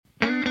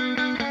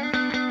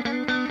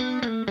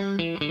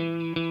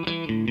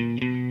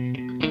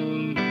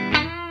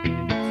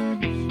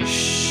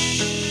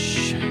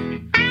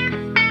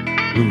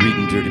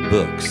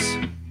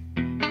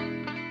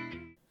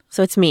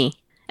So it's me.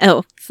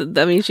 Oh, so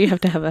that means you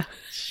have to have a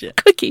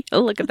quickie.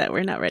 Oh, look at that.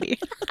 We're not ready.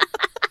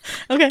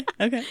 Okay.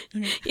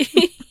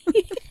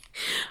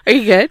 Are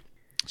you good?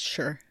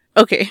 Sure.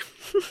 Okay.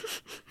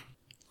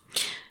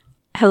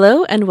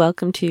 Hello and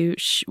welcome to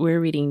We're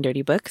Reading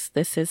Dirty Books.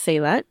 This is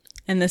Saylat.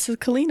 And this is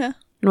Kalina.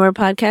 And we're a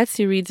podcast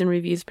who reads and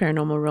reviews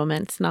paranormal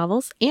romance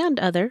novels and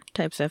other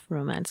types of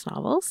romance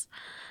novels.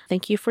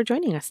 Thank you for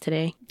joining us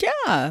today.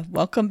 Yeah.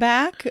 Welcome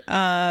back.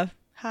 Hi.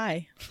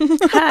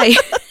 Hi.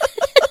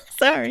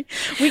 Sorry.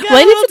 We got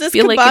a little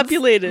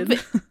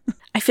discombobulated.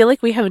 I feel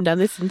like we haven't done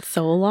this in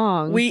so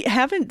long. We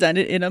haven't done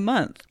it in a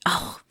month.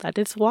 Oh, that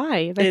is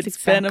why. That's it's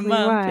exactly been a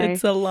month. Why.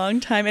 It's a long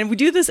time. And we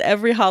do this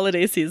every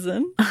holiday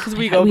season because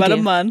we go about a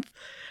month.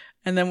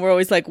 And then we're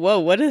always like, whoa,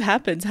 what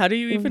happens? How do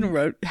you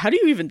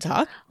even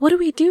talk? What do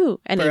we do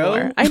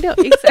anymore? Bro? I know,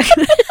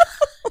 exactly.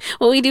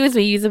 What we do is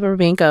we use up our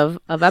bank of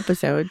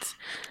episodes.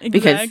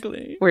 Exactly.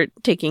 Because we're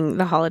taking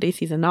the holiday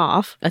season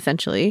off,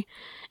 essentially.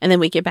 And then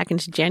we get back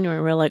into January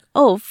and we're like,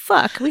 oh,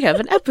 fuck, we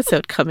have an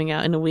episode coming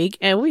out in a week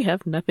and we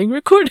have nothing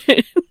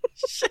recorded.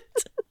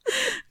 Shit.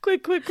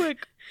 Quick.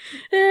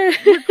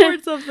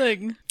 Record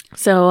something.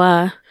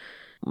 So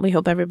we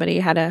hope everybody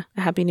had a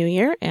happy new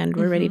year and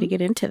we're ready to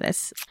get into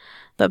this.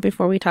 But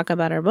before we talk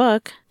about our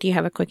book, do you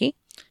have a quickie?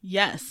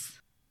 Yes.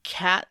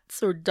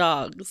 Cats or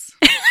dogs?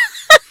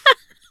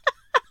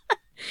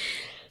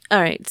 All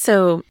right.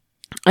 So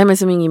I'm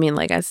assuming you mean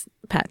like as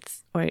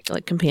pets or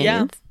like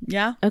companions?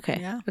 Yeah. Okay.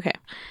 Yeah. Okay.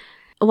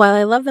 While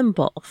I love them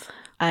both,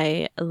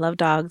 I love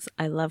dogs,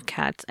 I love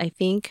cats. I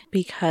think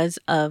because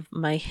of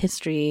my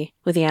history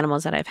with the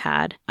animals that I've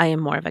had, I am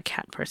more of a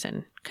cat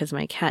person because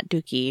my cat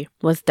Dookie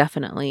was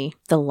definitely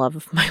the love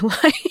of my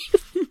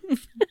life.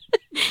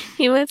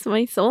 He was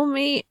my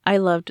soulmate. I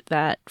loved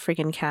that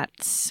freaking cat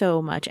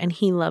so much and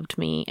he loved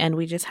me and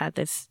we just had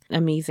this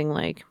amazing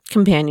like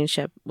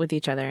companionship with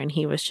each other and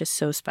he was just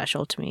so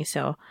special to me.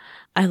 So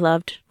I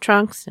loved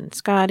Trunks and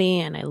Scotty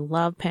and I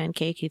love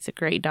Pancake. He's a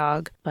great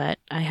dog, but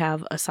I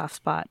have a soft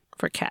spot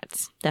for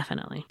cats,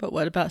 definitely. But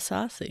what about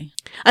Saucy?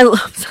 I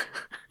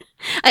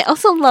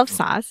also love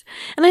Sauce,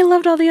 and I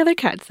loved all the other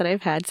cats that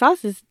I've had.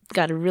 Sauce has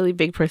got a really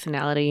big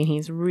personality, and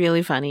he's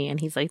really funny, and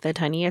he's like the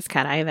tiniest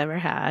cat I've ever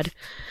had.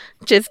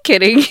 Just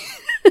kidding.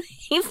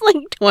 He's like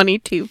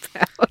 22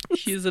 pounds.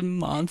 He's a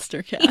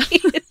monster cat. He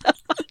is a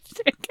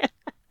monster cat.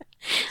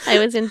 I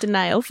was in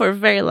denial for a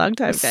very long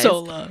time, guys. So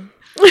long.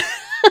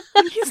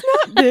 He's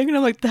not big, and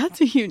I'm like,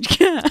 that's a huge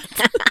cat.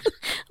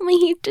 I mean,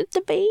 he's just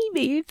a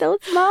baby. He's so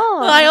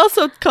small. I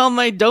also call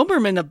my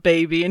Doberman a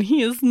baby, and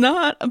he is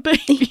not a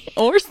baby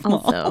or small.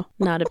 Also,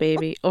 not a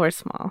baby or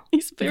small.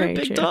 He's a very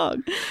big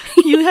dog.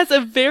 He has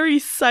a very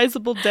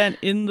sizable dent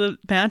in the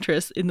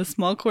mattress in the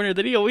small corner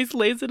that he always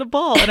lays in a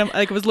ball. And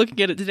I was looking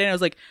at it today, and I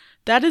was like,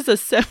 that is a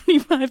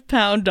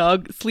 75-pound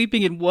dog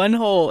sleeping in one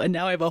hole, and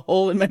now I have a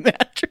hole in my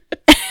mattress.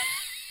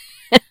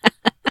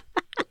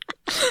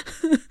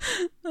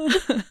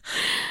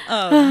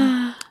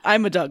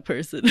 I'm a dog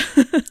person.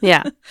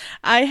 Yeah.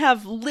 I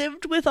have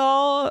lived with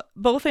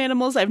both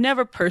animals. I've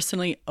never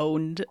personally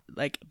owned,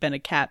 been a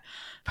cat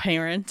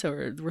parent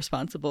or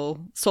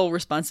sole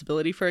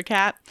responsibility for a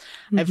cat.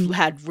 Mm-hmm. I've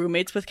had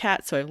roommates with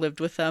cats, so I've lived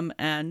with them,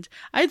 and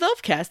I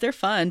love cats. They're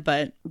fun,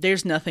 but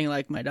there's nothing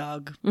like my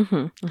dog.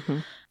 Mm-hmm. Mm-hmm.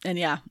 And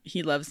yeah,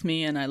 he loves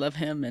me and I love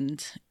him,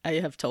 and I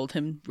have told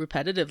him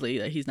repetitively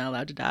that he's not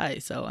allowed to die.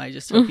 So I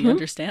just hope he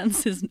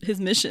understands his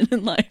mission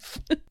in life.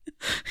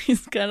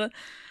 He's gotta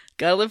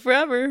live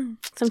forever.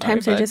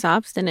 Sometimes they're just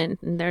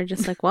obstinate and they're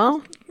just like,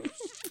 well,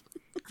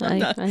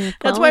 that's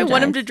why I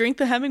want him to drink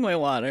the Hemingway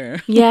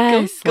water.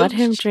 Yes, let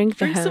him drink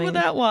some of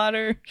that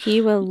water.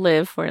 He will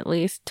live for at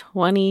least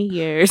 20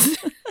 years.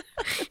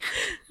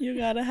 You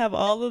gotta have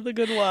all of the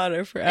good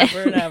water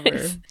forever and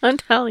ever. I'm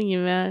telling you,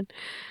 man.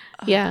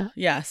 Yeah.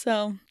 Yeah,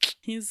 so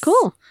he's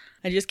cool.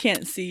 I just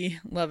can't see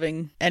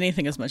loving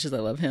anything as much as I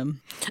love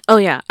him. Oh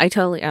yeah,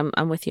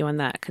 I'm with you on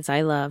that because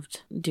I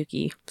loved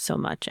Dookie so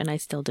much, and I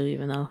still do,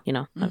 even though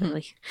not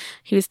really.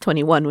 He was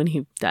 21 when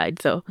he died,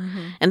 so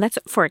and that's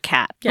for a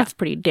cat. Yeah. That's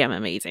pretty damn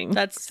amazing.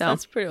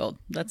 That's pretty old.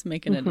 That's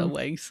making it a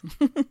ways.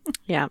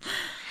 Yeah.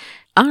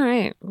 All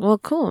right. Well,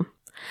 cool.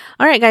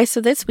 All right, guys. So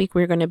this week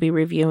we're going to be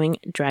reviewing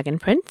Dragon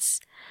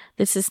Prince.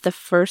 This is the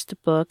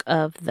first book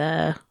of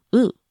the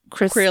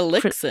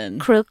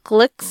Krillixen.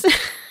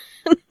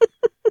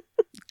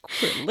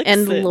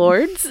 And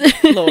Lords.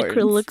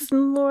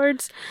 Krillixen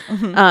Lords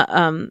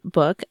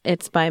book.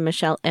 It's by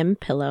Michelle M.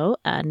 Pillow,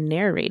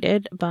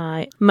 narrated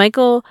by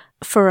Michael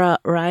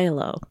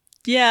Ferrariello.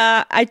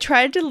 Yeah, I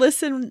tried to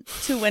listen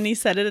to when he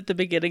said it at the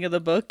beginning of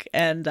the book,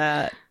 and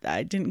I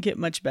didn't get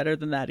much better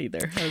than that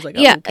either. I was like,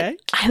 oh, okay.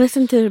 I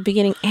listened to the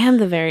beginning and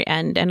the very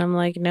end, and I'm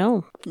like,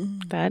 no,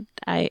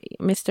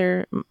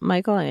 Mr.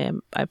 Michael, I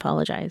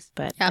apologize,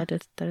 but that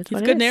is he's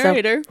what a good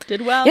narrator. So,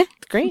 did well. Yeah,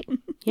 it's great.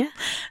 Yeah.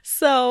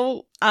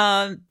 So,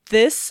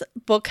 this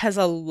book has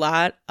a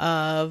lot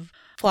of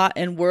plot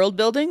and world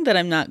building that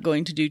I'm not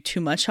going to do too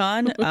much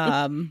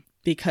on,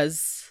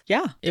 because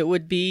yeah, it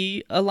would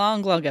be a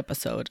long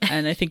episode.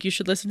 And I think you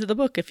should listen to the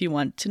book if you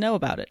want to know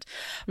about it.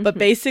 But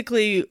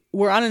basically,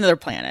 we're on another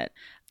planet.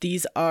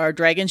 These are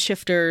dragon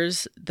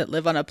shifters that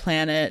live on a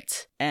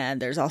planet,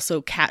 and there's also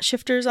cat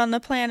shifters on the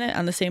planet,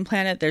 on the same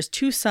planet. There's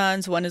 2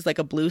 suns. One is like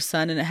a blue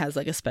sun, and it has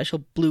like a special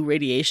blue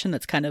radiation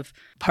that's kind of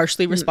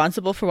partially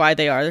responsible for why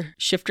they are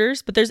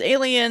shifters. But there's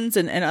aliens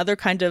and other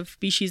kind of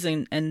species,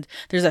 and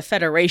there's a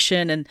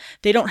federation, and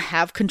they don't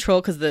have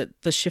control because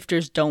the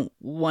shifters don't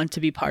want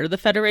to be part of the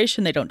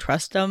federation. They don't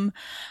trust them.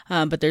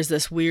 But there's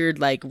this weird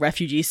like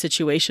refugee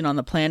situation on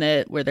the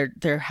planet where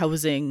they're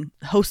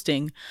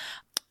hosting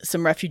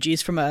some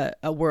refugees from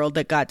a world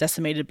that got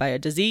decimated by a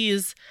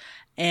disease.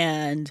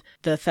 And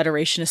the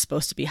Federation is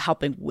supposed to be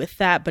helping with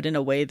that, but in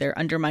a way they're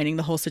undermining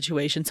the whole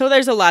situation. So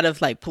there's a lot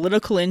of like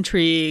political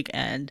intrigue,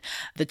 and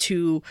the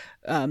 2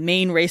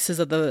 main races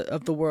of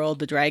the world,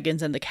 the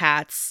dragons and the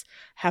cats,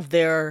 have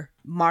their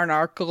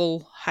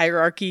monarchical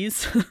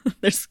hierarchies.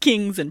 There's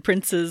kings and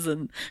princes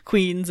and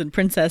queens and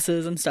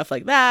princesses and stuff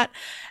like that.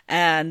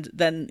 And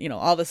then,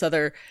 all this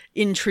other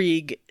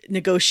intrigue,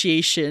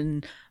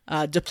 negotiation,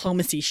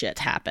 diplomacy shit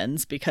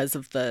happens because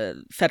of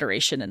the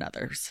Federation and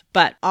others.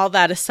 But all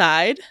that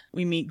aside,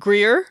 we meet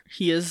Greer.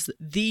 He is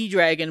the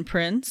Dragon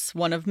Prince,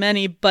 one of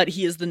many, but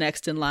he is the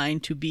next in line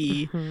to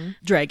be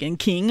Dragon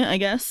King, I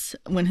guess,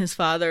 when his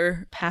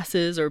father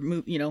passes or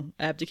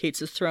abdicates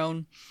his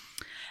throne.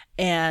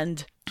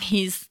 And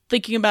he's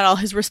thinking about all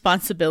his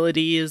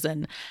responsibilities,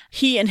 and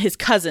he and his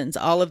cousins,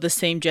 all of the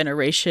same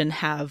generation,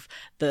 have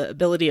the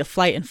ability of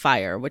flight and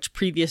fire, which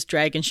previous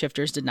dragon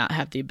shifters did not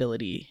have the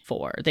ability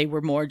for. They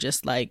were more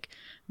just like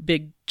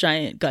big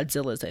giant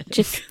Godzillas, I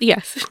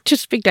think.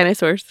 Just big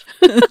dinosaurs.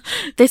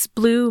 This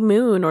blue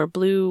moon or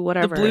blue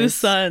whatever. The blue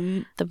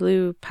sun. The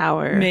blue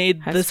power.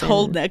 Made this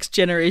whole next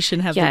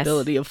generation have the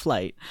ability of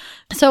flight.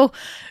 So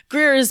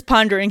Greer is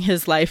pondering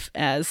his life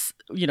as,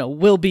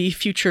 will be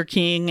future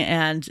king,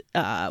 and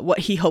what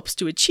he hopes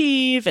to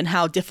achieve, and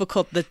how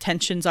difficult the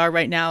tensions are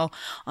right now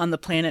on the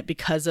planet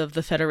because of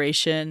the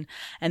Federation.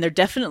 And they're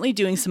definitely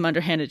doing some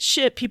underhanded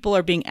shit. People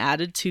are being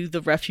added to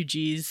the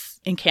refugees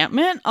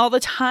encampment all the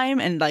time,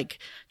 and like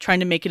trying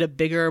to make it a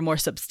bigger, more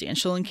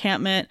substantial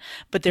encampment,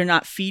 but they're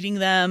not feeding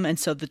them. And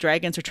so the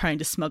dragons are trying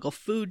to smuggle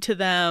food to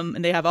them,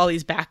 and they have all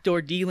these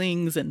backdoor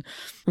dealings and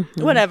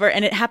whatever.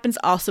 And it happens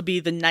to also be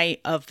the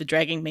night of the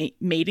dragon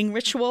mating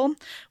ritual,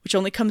 which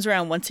only comes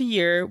around once a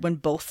year when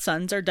both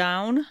suns are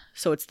down.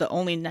 So it's the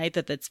only night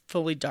that's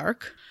fully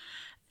dark.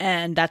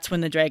 And that's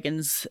when the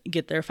dragons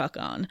get their fuck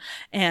on.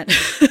 And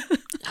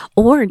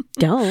or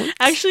don't.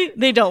 Actually,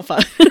 they don't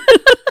fuck.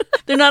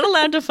 They're not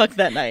allowed to fuck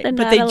that night,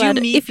 but they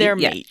do meet their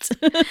mate.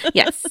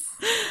 Yes.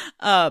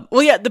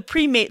 The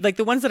pre-mate, like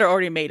the ones that are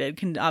already mated,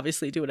 can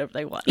obviously do whatever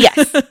they want.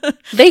 Yes,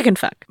 they can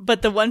fuck.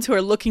 But the ones who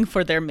are looking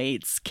for their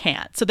mates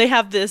can't. So they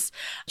have this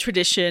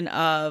tradition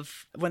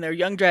of when they're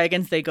young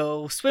dragons, they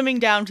go swimming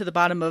down to the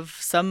bottom of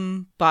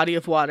some body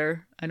of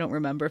water. I don't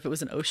remember if it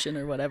was an ocean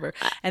or whatever.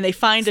 And they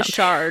find a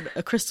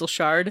crystal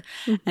shard,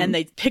 and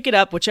they pick it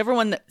up. Whichever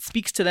one that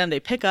speaks to them, they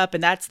pick up,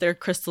 and that's their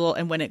crystal.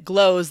 And when it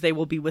glows, they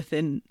will be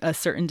within a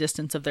certain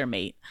distance of their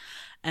mate.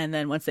 And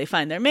then once they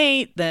find their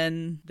mate,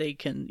 then they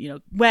can,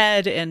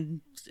 wed,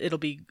 and it'll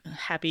be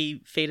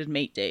happy fated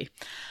mate day.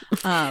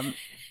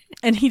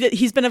 And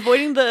he's been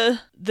avoiding the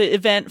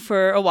event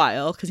for a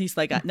while because he's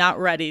like not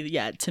ready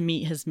yet to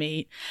meet his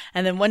mate.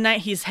 And then one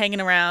night he's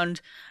hanging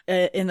around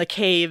in the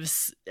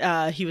caves.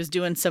 He was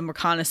doing some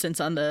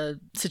reconnaissance on the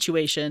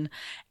situation,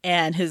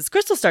 and his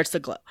crystal starts to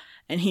glow.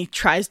 And he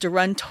tries to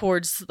run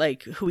towards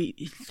like who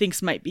he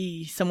thinks might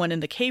be someone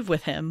in the cave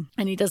with him,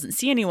 and he doesn't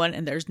see anyone,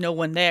 and there's no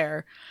one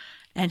there.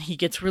 And he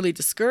gets really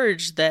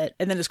discouraged and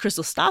then his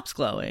crystal stops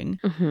glowing.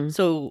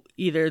 So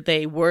either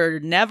they were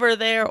never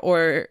there,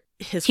 or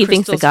he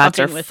thinks the gods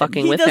are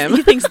fucking with him.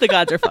 He thinks the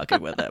gods are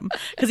fucking with him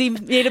because he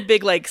made a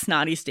big like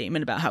snotty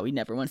statement about how he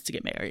never wants to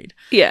get married.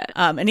 Yeah.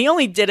 And he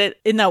only did it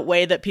in that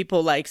way that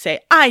people like say,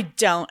 I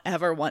don't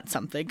ever want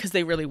something, because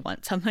they really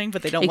want something,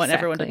 but they don't want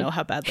everyone to know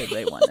how badly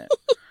they want it.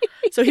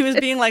 So he was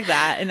being like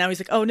that, and now he's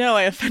like, oh no,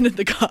 I offended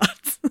the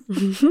gods.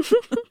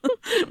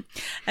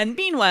 And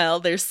meanwhile,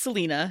 there's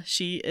Selena.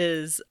 She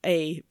is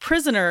a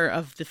prisoner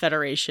of the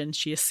Federation.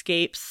 She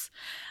escapes.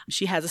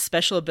 She has a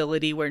special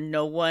ability where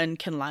no one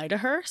can lie to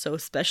her. So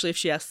especially if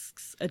she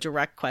asks a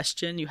direct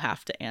question, you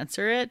have to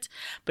answer it.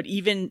 But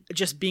even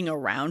just being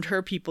around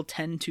her, people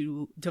tend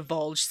to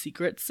divulge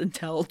secrets and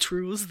tell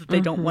truths that they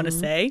don't want to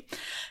say.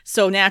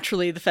 So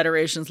naturally, the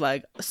Federation's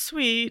like,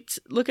 sweet,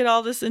 look at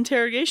all this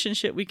interrogation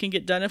shit we can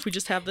get done if we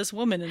just have this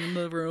woman in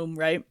the room,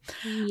 right?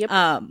 Yep.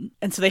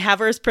 And so they have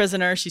her as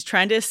prisoner. She's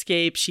trying to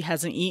escape. She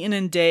hasn't eaten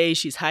in days.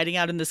 She's hiding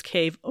out in this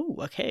cave. Oh,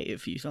 a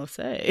cave, you don't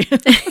say.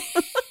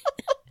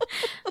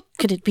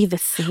 Could it be the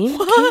same?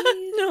 What?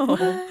 No.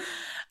 What?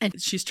 And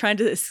she's trying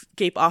to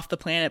escape off the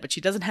planet, but she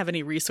doesn't have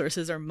any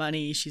resources or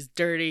money. She's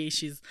dirty.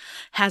 She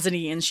hasn't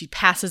eaten. She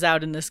passes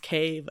out in this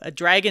cave. A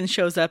dragon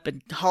shows up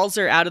and hauls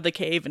her out of the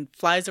cave and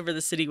flies over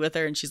the city with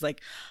her. And she's like,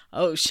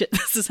 oh shit,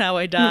 this is how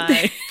I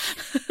die.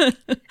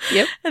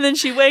 Yep. And then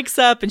she wakes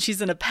up and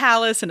she's in a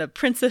palace and a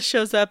princess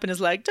shows up and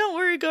is like, don't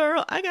worry,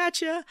 girl. I got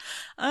you.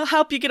 I'll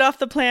help you get off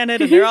the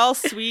planet. And they're all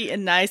sweet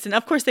and nice. And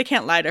of course they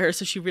can't lie to her.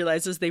 So she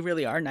realizes they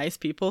really are nice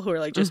people who are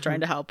like just trying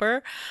to help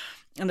her.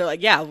 And they're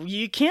like, yeah,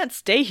 you can't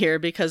stay here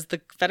because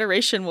the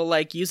Federation will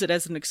like use it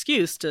as an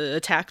excuse to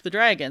attack the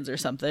dragons or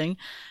something.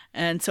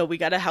 And so we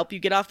got to help you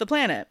get off the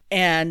planet.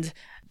 And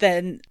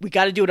then we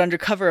got to do it under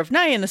cover of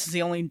night. And this is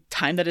the only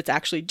time that it's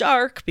actually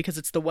dark because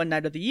it's the one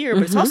night of the year.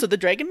 But it's also the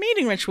dragon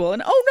mating ritual.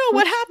 And oh no,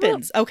 what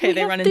happens? Okay,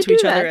 they run into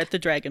each other at the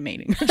dragon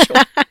mating ritual.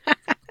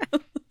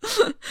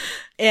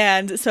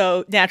 And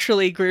so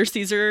naturally Greer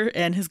sees her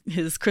and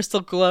his crystal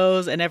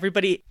glows and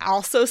everybody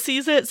also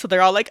sees it. So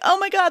they're all like, oh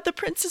my God, the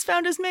prince has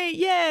found his mate.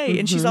 Yay.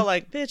 And she's all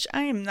like, bitch,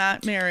 I am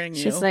not marrying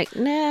you. She's like,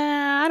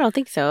 nah, I don't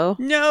think so.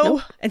 No.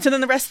 Nope. And so then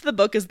the rest of the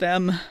book is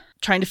them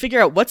trying to figure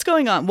out what's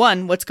going on.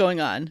 One, what's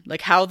going on?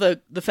 Like how the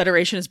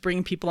Federation is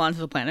bringing people onto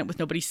the planet with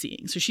nobody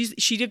seeing. So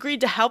she agreed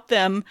to help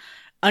them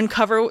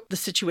uncover the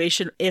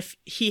situation if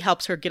he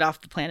helps her get off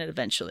the planet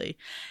eventually.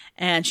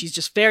 And she's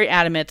just very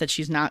adamant that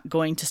she's not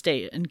going to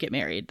stay and get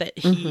married, that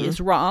he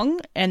is wrong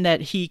and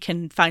that he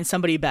can find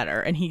somebody better.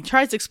 And he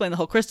tries to explain the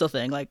whole crystal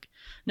thing. Like,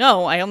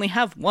 no, I only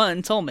have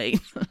one soulmate.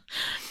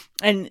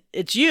 And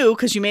it's you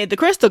because you made the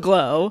crystal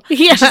glow.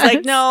 Yeah. She's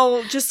like,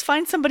 no, just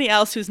find somebody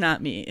else who's not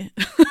me.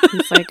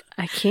 He's like,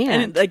 I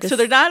can't. And like, so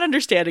they're not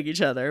understanding each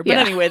other. But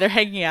anyway, they're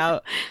hanging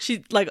out.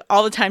 She like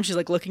all the time she's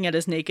like looking at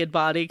his naked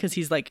body because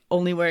he's like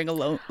only wearing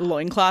a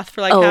loincloth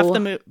for like half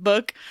the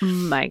book.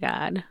 My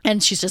God.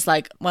 And she's just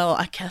like, well,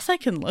 I guess I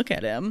can look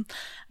at him.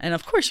 And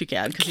of course you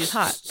can because he's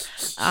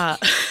hot.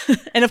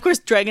 And of course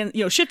dragon,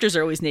 shifters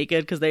are always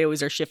naked because they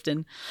always are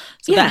shifting.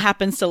 So that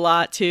happens a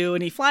lot too.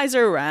 And he flies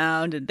her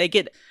around and they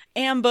get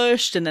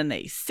ambushed and then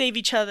they save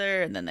each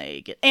other and then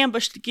they get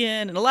ambushed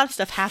again and a lot of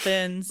stuff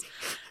happens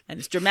and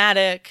it's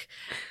dramatic.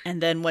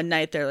 And then one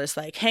night they're just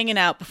like hanging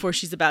out before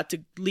she's about to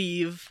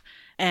leave,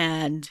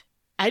 and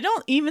I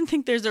don't even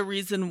think there's a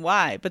reason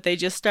why, but they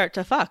just start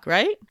to fuck,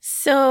 right?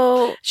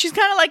 So she's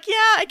kind of like, yeah,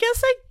 I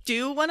guess I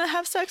do want to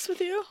have sex with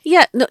you.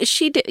 Yeah, no,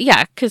 she did.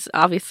 Yeah, because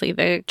obviously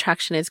the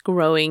attraction is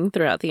growing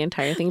throughout the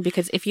entire thing.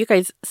 Because if you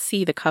guys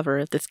see the cover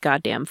of this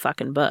goddamn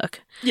fucking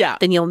book,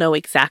 then you'll know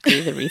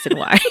exactly the reason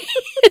why.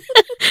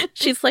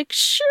 She's like,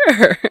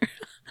 sure,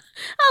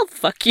 I'll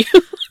fuck you.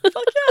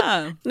 Fuck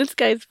yeah. This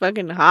guy's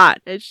fucking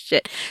hot as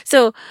shit.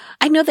 So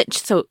I know that,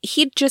 so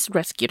he just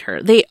rescued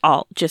her. They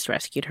all just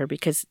rescued her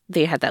because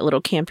they had that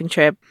little camping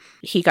trip.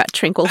 He got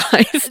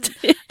tranquilized.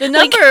 The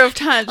number of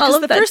times,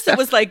 because the first it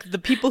was like the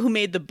people who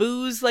made the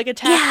booze like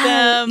attacked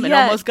them and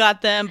almost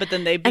got them, but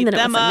then they beat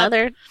them up.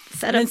 Another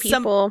set of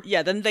people.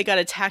 Then they got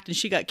attacked and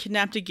she got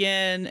kidnapped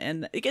again.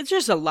 And it's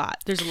just a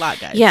lot. There's a lot,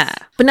 guys. Yeah.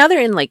 But now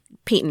they're in like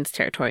Peyton's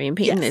territory, and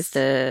Peyton is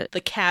the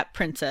cat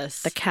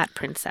princess. The cat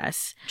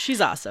princess.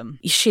 She's awesome.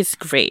 She's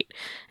great.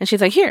 And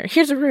she's like,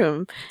 here's a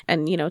room,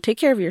 and take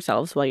care of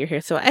yourselves while you're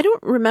here. So I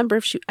don't remember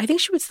if I think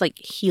she was like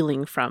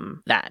healing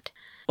from that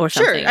or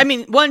something. Sure. I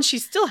mean, one, she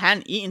still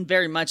hadn't eaten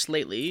very much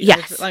lately.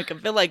 Yes. Like, I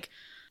feel like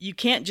you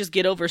can't just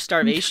get over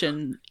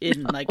starvation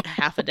in like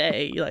half a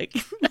day,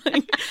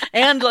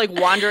 and like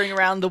wandering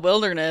around the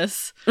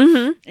wilderness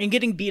and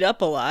getting beat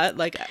up a lot.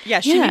 Like,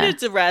 she needed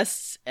to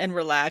rest and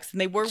relax.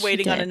 And they were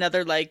waiting on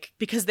another,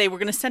 because they were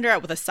going to send her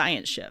out with a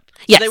science ship.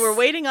 Yes. So they were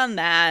waiting on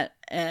that,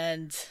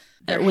 and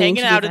they're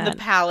hanging out in the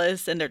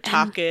palace and they're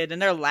talking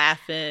and they're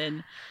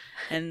laughing.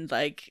 And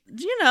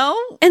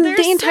and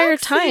the entire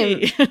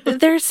time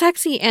they're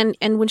sexy, and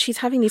when she's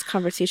having these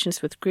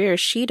conversations with Greer,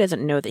 she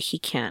doesn't know that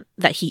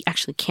he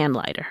actually can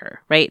lie to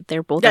her, right?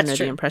 They're both under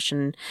the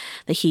impression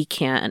that he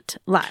can't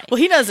lie. Well,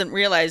 he doesn't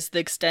realize the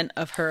extent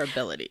of her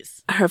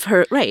abilities.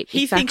 Right.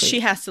 He thinks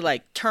she has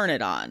to turn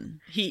it on.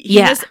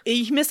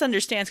 He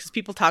misunderstands because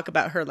people talk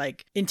about her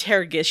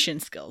interrogation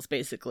skills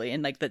basically,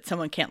 and that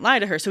someone can't lie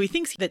to her. So he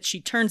thinks that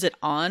she turns it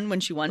on when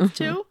she wants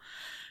to.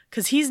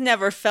 Because he's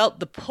never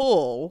felt the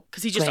pull,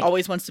 because he just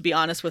always wants to be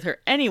honest with her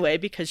anyway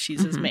because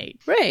she's his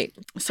mate. Right.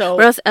 So,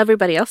 or else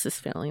everybody else is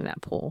feeling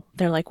that pull.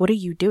 They're like, what are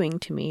you doing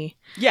to me?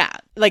 Yeah.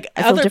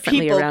 Other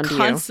people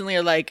constantly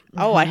are like,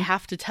 oh, I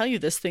have to tell you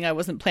this thing I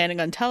wasn't planning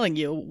on telling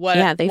you. What?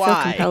 Yeah, they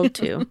feel compelled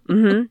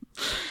to.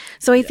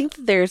 So I think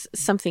that there's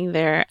something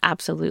there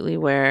absolutely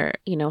where,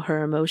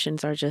 her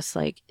emotions are just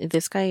like,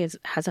 this guy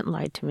hasn't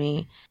lied to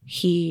me.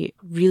 He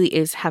really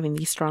is having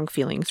these strong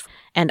feelings,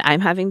 and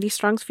I'm having these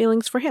strong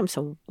feelings for him.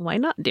 So why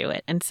not do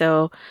it? And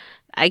so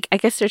I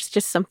guess there's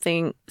just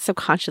something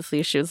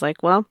subconsciously. She was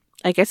like, well,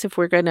 I guess if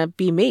we're gonna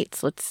be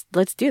mates, let's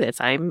do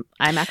this. I'm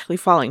actually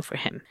falling for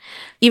him,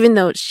 even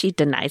though she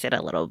denies it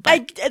a little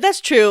bit.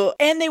 That's true.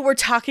 And they were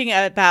talking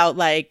about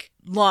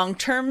long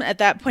term at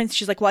that point,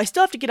 she's like, well, I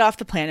still have to get off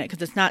the planet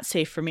because it's not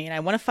safe for me. And I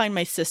want to find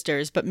my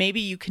sisters, but maybe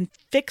you can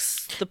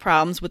fix the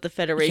problems with the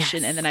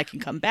Federation and then I can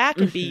come back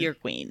and be your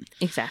queen.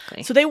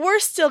 Exactly. So they were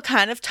still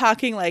kind of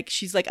talking like,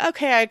 she's like,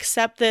 okay, I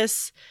accept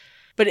this.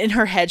 But in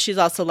her head, she's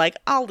also like,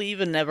 I'll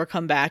leave and never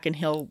come back and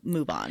he'll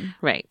move on.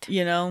 Right.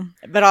 You know?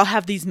 But I'll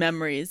have these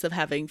memories of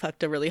having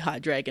fucked a really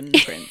hot dragon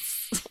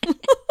prince.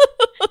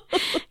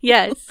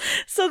 Yes.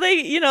 So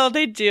they,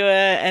 they do it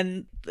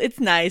and it's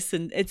nice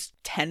and it's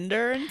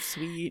tender and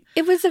sweet.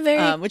 It was a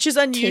very which is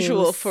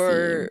unusual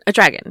for a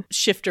dragon.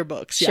 Shifter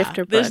books.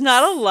 Shifter books. There's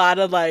not a lot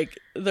of like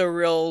the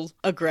real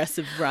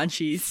aggressive,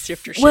 raunchy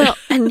shifter shit. Well,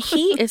 and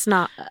he is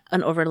not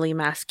an overly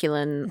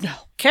masculine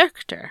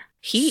character.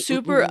 He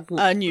super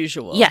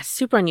unusual. Yes,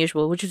 super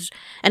unusual,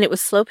 and it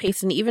was slow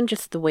paced, and even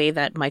just the way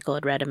that Michael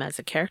had read him as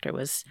a character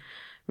was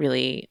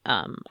really,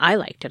 I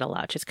liked it a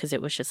lot just because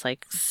it was just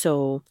like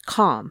so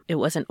calm. It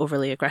wasn't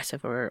overly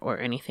aggressive or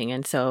anything.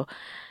 And so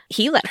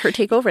he let her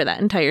take over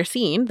that entire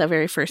scene, the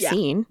very first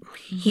scene.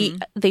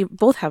 They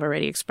both have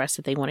already expressed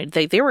that they wanted,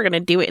 they were going to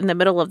do it in the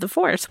middle of the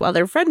forest while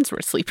their friends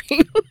were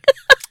sleeping.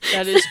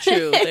 That is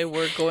true. They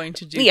were going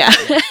to do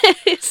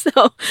that.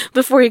 So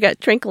before he got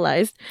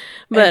tranquilized.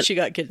 And she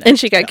got kidnapped. And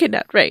she got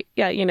kidnapped, right.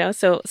 Yeah,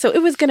 so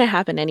it was going to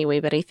happen anyway,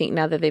 but I think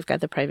now that they've got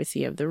the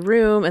privacy of the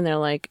room and they're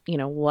like,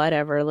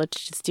 whatever,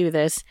 let's just do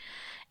this.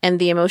 And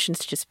the emotions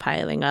just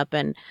piling up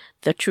and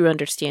the true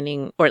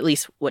understanding, or at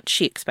least what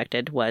she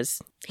expected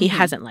was, he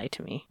hasn't lied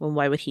to me. Well,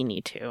 why would he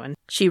need to? And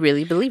she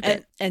really believed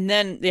it. And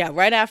then,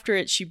 right after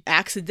it, she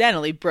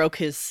accidentally broke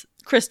his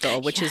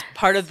crystal, which is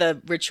part of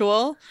the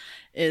ritual.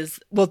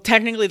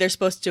 Technically they're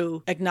supposed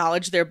to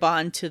acknowledge their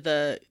bond to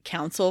the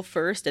council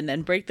first and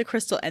then break the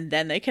crystal and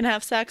then they can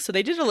have sex. So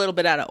they did a little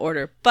bit out of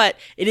order, but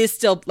it is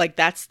still like,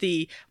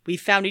 we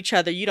found each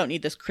other. You don't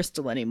need this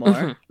crystal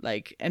anymore,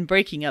 and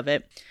breaking of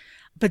it.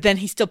 But then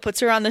he still puts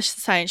her on the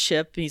science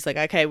ship and he's like,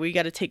 okay, we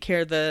got to take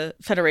care of the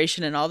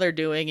Federation and all they're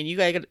doing. And you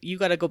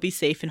got to go be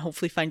safe and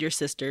hopefully find your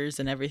sisters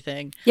and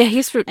everything. Yeah,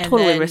 he's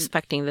totally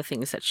respecting the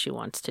things that she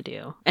wants to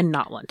do and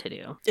not want to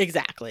do.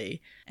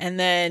 Exactly. And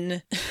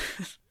then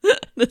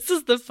this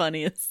is the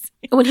funniest.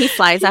 When he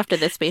flies after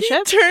the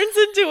spaceship? He turns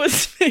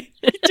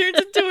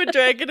into a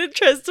dragon and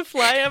tries to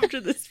fly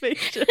after the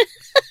spaceship.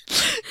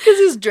 Because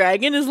his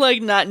dragon is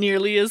like not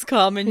nearly as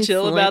calm and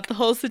chill about the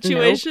whole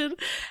situation. Nope.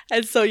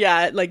 And so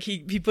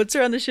he puts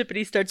her on the ship and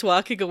he starts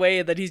walking away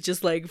and then he's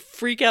just like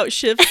freak out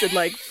shifts and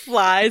like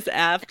flies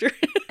after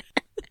it.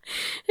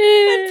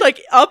 It's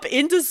like up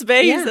into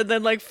space and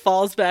then like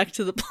falls back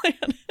to the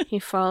planet. He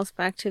falls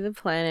back to the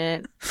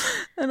planet.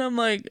 And I'm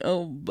like,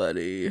 oh,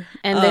 buddy.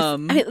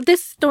 And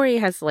this story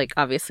has like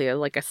obviously a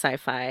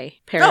sci-fi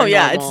paranormal. Oh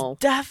yeah, it's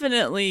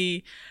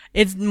definitely,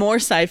 it's more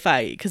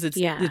sci-fi because it's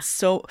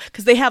so,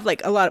 because they have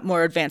like a lot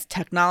more advanced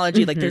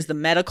technology. Like there's the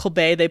medical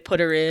bay they put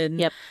her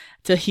in.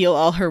 To heal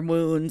all her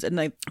wounds, and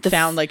they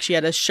found like she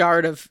had a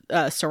shard of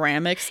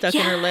ceramic stuck in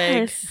her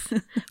leg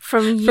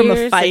from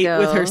a fight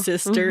with her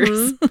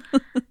sisters.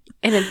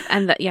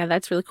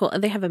 That's really cool.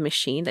 And they have a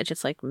machine that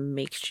just like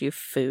makes you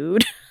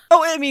food.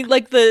 Oh, I mean,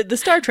 like the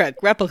Star Trek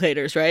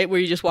replicators, right? Where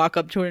you just walk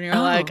up to it and you're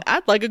like,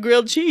 I'd like a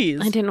grilled cheese.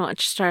 I didn't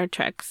watch Star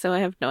Trek, so I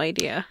have no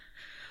idea.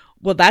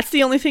 Well, that's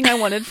the only thing I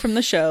wanted from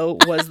the show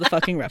was the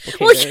fucking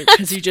replicator.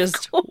 Because you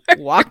just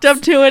walked up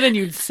to it and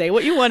you'd say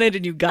what you wanted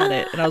and you got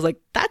it. And I was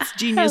like, that's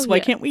genius. Why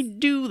can't we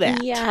do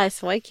that?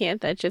 Yes, why can't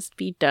that just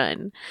be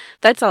done?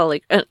 That's all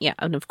like,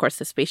 and of course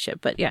the spaceship.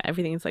 But yeah,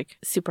 everything's like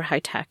super high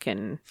tech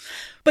and...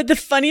 But the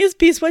funniest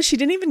piece was she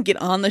didn't even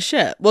get on the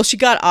ship. Well, she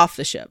got off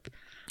the ship.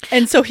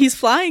 And so he's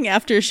flying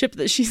after a ship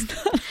that she's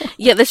not on.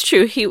 Yeah, that's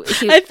true.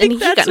 I think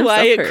that's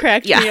why it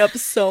cracked me up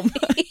so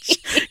much.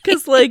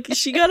 Because like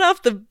she got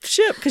off the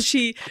ship because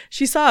she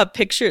saw a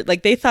picture.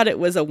 Like they thought it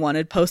was a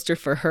wanted poster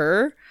for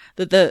her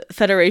that the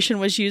Federation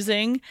was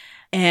using.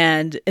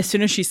 And as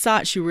soon as she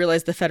saw it, she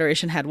realized the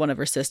Federation had one of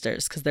her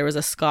sisters because there was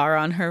a scar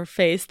on her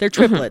face. They're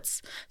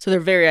triplets, so they're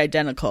very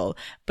identical.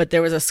 But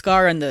there was a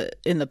scar in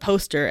the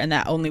poster, and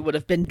that only would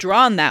have been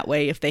drawn that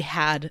way if they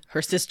had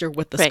her sister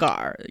with the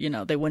scar.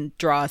 They wouldn't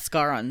draw a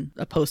scar on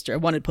a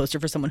wanted poster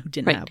for someone who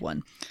didn't have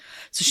one.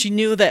 So she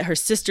knew that her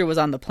sister was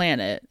on the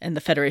planet, and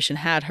the Federation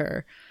had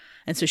her.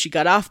 And so she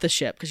got off the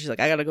ship because she's like,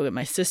 I got to go get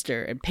my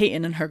sister. And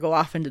Peyton and her go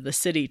off into the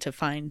city to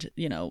find,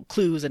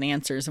 clues and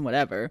answers and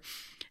whatever.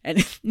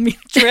 And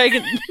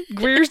Dragon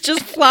Greer's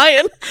just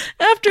flying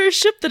after a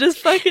ship that his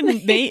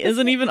fucking mate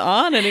isn't even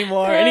on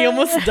anymore. And he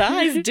almost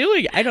dies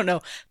doing it. I don't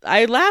know.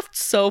 I laughed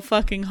so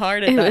fucking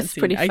hard at that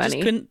scene. I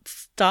just couldn't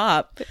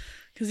stop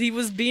because he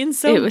was being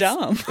so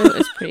dumb. It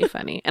was pretty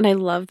funny. And I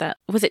love that.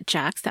 Was it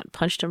Jax that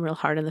punched him real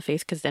hard in the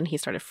face? Because then he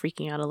started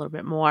freaking out a little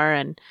bit more.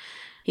 And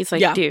he's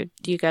like, dude,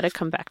 you got to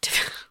come back to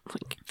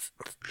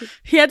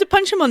he had to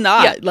punch him on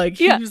that.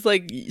 He was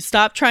like,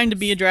 stop trying to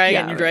be a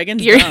dragon. Your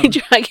dragon's dumb. Your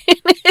dragon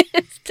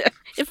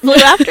it flew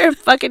after a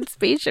fucking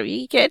spaceship.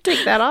 You can't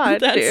take that on,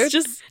 That's dude.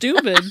 just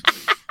stupid.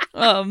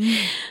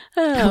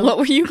 What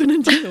were you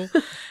going to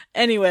do?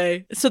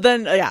 Anyway, so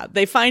then,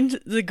 they find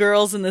the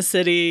girls in the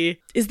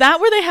city. Is that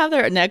where they have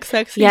their next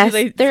sex scene? Yes,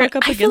 Do they fuck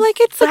up I feel like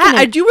it's like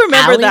I do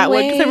remember that one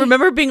because I alleyway.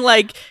 remember being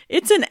like,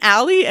 it's an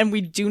alley and we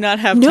do not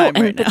have time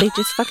right but now. they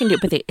just fucking do.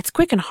 But it's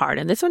quick and hard,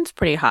 and this one's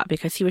pretty hot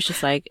because he was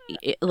just like,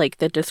 like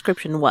the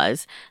description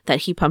was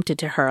that he pumped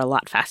into her a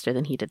lot faster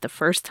than he did the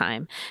first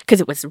time because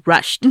it was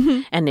rushed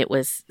and it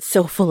was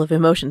so full of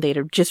emotion. They'd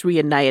have just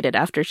reunited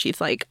after she's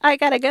like, I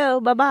gotta go,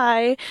 bye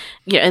bye,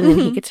 yeah, and then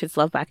he gets his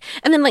love back,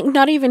 and then like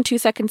not even 2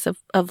 seconds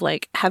of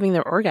like having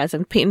their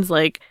orgasm, Peyton's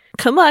like,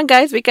 come on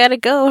guys, we gotta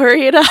go,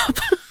 hurry it up.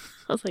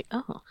 I was like,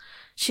 oh,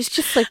 she's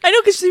just like, I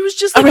know, because she was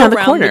just like around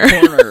around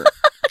the corner.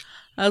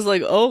 I was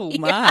like, oh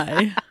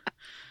my.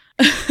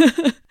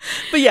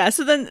 But yeah,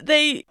 so then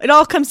it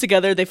all comes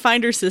together. They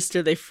find her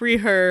sister, they free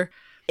her,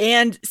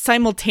 and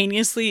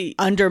simultaneously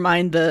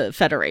undermine the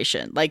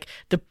Federation. Like,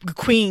 the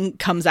queen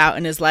comes out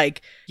and is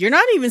like, you're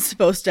not even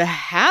supposed to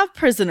have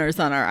prisoners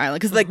on our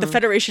island. Because, like, the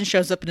Federation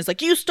shows up and is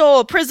like, you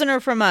stole a prisoner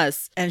from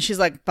us. And she's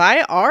like,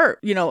 by our,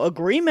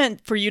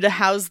 agreement for you to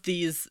house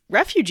these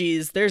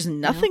refugees, there's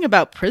nothing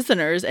about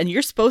prisoners. And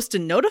you're supposed to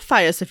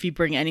notify us if you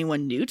bring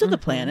anyone new to the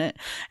planet.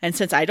 And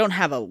since I don't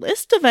have a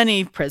list of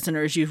any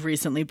prisoners you've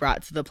recently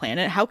brought to the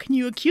planet, how can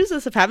you accuse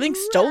us of having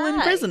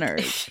stolen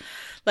prisoners?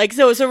 Like,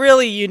 so it's a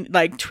really,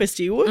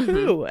 twisty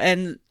woohoo.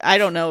 And I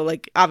don't know,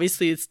 like,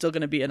 obviously it's still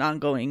going to be an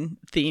ongoing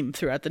theme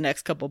throughout the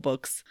next couple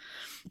books,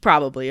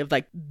 probably, of,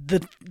 like,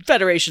 the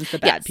Federation's the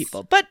bad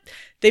people. But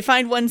they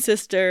find one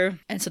sister,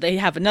 and so they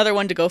have another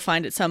one to go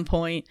find at some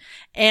point.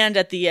 And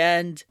at the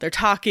end, they're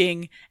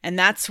talking, and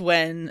that's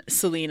when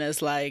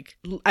Selena's like,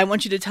 I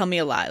want you to tell me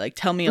a lie. Like,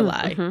 tell me a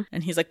lie.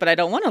 And he's like, but I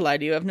don't want to lie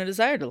to you. I have no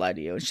desire to lie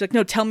to you. And she's like,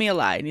 no, tell me a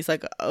lie. And he's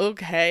like,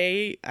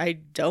 okay, I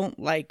don't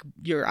like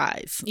your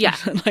eyes. Yeah.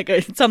 Like,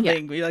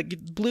 something. Like,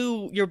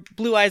 your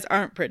blue eyes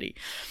aren't pretty.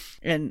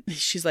 And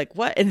she's like,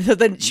 what? And so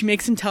then she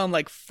makes him tell him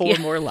like 4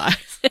 more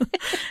lies.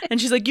 And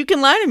she's like, you can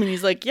lie to me. And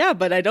he's like, yeah,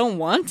 but I don't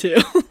want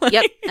to.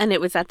 Yep. And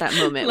it was at that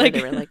moment like,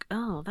 where they were like,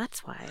 oh, that's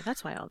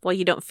why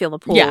you don't feel the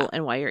pull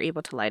and why you're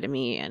able to lie to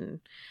me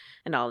and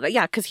all of that.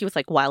 Yeah, because he was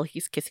like, while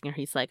he's kissing her,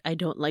 he's like, I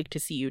don't like to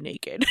see you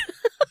naked.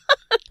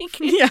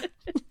 Yeah.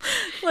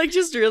 Like,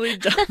 just really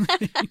dumb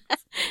things.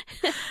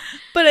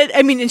 But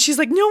I mean, and she's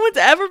like, no one's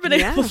ever been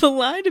able to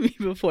lie to me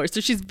before. So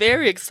she's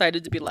very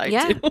excited to be lied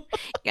to.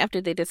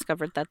 After they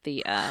discovered that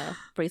the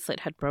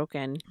bracelet had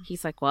broken,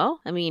 he's like,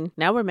 well, I mean,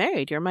 now we're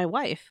married. You're my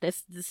wife.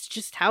 This is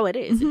just how it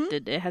is.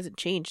 It hasn't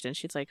changed. And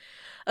she's like,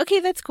 okay,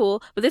 that's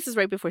cool. But this is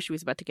right before she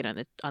was about to get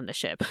on the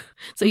ship.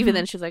 So even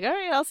then she's like, all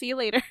right, I'll see you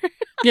later.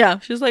 Yeah.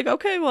 She's like,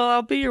 okay, well,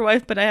 I'll be your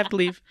wife, but I have to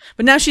leave.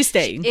 But now she's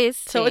staying.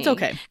 So it's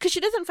okay. Because she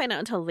doesn't find out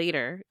until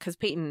later, because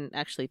Peyton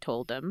actually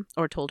told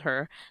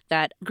her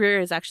that Greer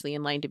is actually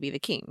in line to be the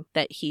king,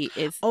 that he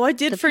is. Oh, I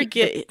did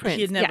forget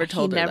he had never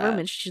told her that.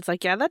 Mentioned. She's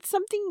like, yeah, that's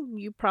something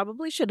you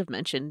probably should have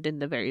mentioned in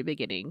the very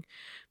beginning,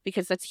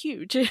 because that's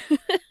huge.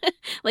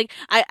 Like,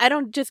 I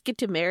don't just get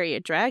to marry a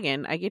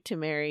dragon, I get to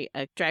marry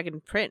a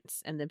dragon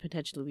prince, and then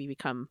potentially we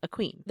become a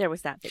queen. There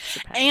was that big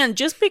surprise. And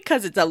just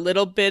because it's a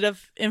little bit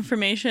of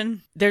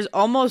information, there's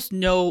almost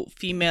no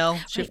female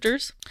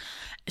shifters.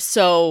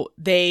 So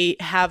they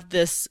have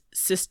this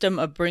system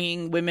of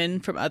bringing women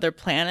from other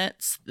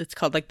planets. It's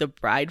called like the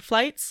bride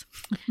flights.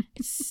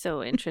 It's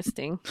so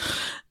interesting.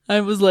 I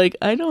was like,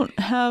 I don't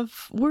have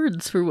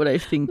words for what I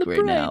think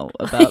right now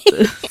about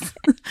this.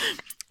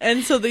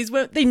 And so these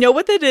women, they know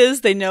what it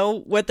is. They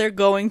know what they're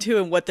going to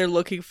and what they're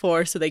looking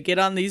for. So they get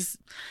on these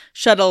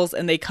shuttles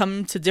and they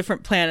come to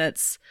different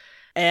planets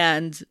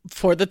and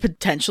for the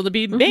potential to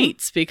be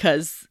mates,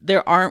 because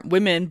there aren't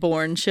women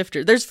born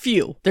shifters. There's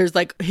few. There's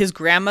like his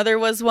grandmother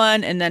was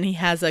one, and then he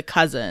has a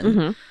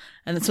cousin.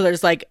 And so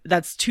there's like,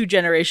 that's 2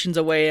 generations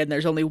away, and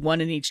there's only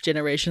one in each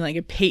generation.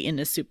 Like, Peyton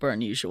is super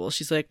unusual.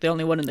 She's like the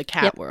only one in the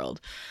cat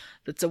world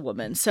that's a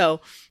woman.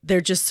 So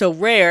they're just so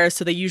rare.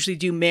 So they usually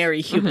do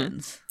marry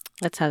humans.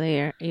 That's how they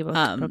are able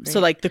to procreate.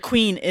 So like the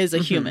queen is a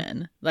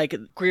human. Like,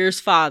 Greer's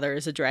father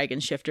is a dragon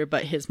shifter,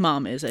 but his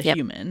mom is a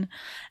human.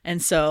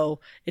 And so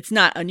it's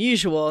not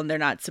unusual, and they're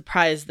not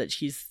surprised that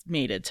she's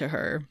mated to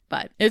her,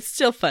 but it's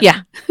still fun.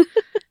 Yeah.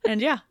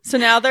 And so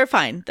now they're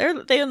fine. They're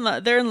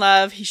in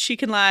love. She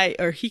can lie,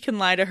 or he can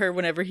lie to her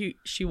whenever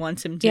she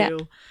wants him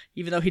to,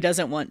 even though he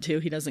doesn't want to.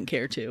 He doesn't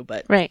care to,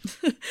 but right.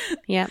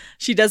 Yeah.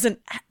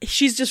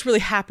 She's just really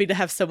happy to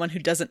have someone who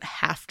doesn't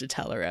have to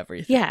tell her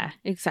everything. Yeah,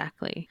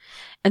 exactly.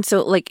 And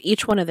so like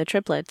each one of the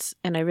triplets,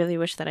 and I really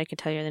wish that I could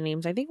tell you the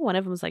names. I think one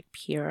of them was like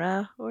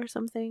Pyrrha or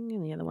something,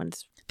 and the other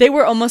one's, they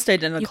were almost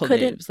identical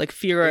names, like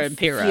Fira and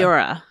Pyrrha.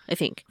 Fiora, I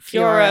think.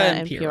 Fiora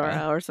and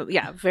Pyrrha or something.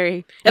 Yeah,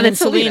 very. And then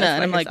Selena,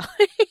 and I'm like,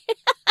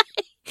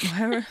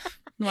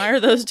 why are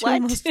those two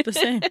almost the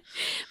same?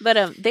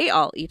 But they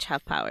all each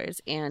have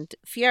powers, and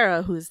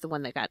Fiora, who's the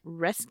one that got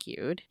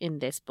rescued in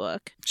this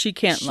book, she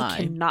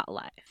cannot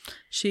lie.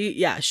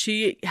 She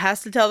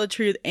has to tell the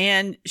truth,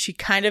 and she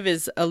kind of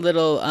is a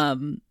little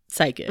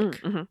psychic,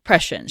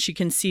 prescient. She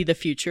can see the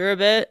future a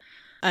bit.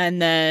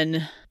 And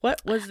then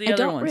what was the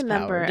other one's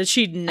power? Did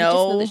she know? I just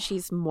know that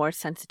she's more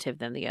sensitive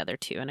than the other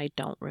two, and I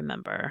don't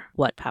remember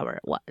what power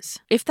it was.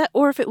 If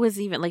it was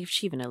even like if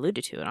she even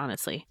alluded to it,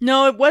 honestly.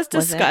 No, it was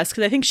discussed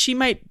because I think she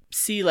might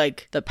see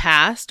like the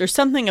past or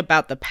something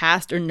about the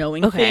past or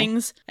knowing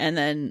things, and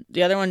then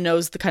the other one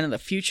knows the kind of the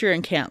future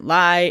and can't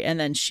lie, and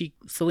then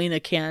Selena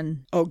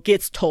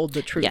gets told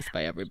the truth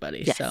by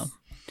everybody. Yes. So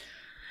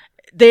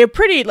they're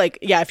pretty like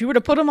if you were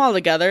to put them all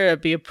together,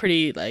 it'd be a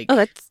pretty like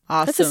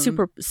awesome that's a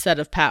super set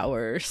of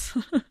powers.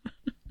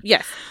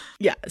 Yes.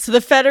 Yeah. So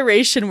the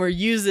Federation were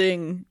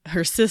using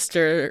her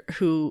sister,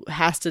 who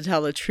has to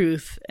tell the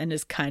truth and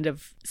is kind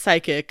of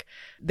psychic.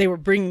 They were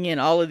bringing in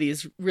all of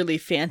these really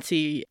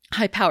fancy,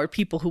 high-powered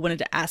people who wanted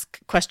to ask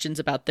questions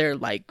about their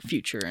like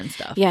future and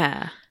stuff.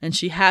 Yeah. And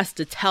she has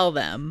to tell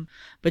them,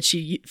 but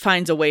she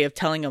finds a way of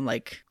telling them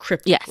like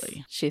cryptically.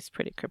 Yes, she's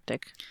pretty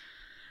cryptic.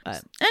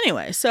 But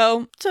anyway,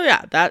 so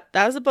yeah, that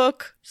was a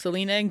book.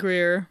 Selena and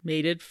Greer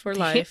mated for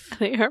life.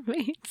 They are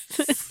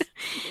mates.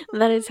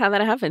 That is how that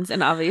happens.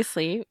 And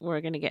obviously,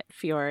 we're gonna get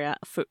Fiora,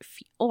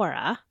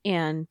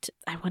 and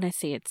I want to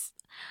say it's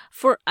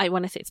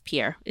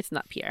Pierre. It's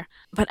not Pierre,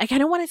 but I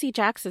kind of want to see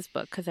Jax's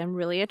book because I'm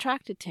really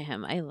attracted to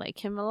him. I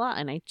like him a lot,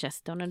 and I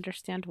just don't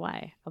understand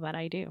why. But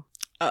I do.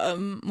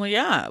 Well,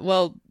 yeah.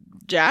 Well,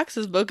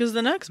 Jax's book is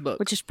the next book,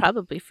 which is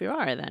probably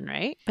Fiora then,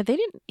 right? But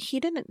he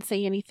didn't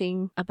say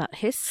anything about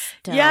his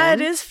stone. Yeah,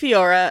 it is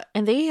Fiora,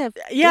 and they have.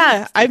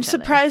 Yeah, I'm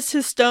surprised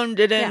his stone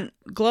didn't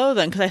glow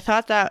then, because I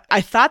thought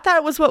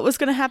that was what was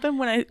going to happen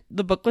when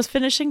the book was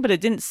finishing, but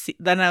it didn't.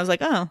 Then I was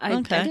like, oh,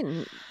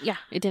 okay.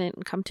 It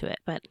didn't come to it,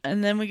 but.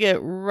 And then we get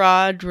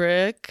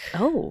Roderick.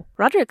 Oh,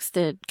 Roderick's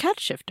the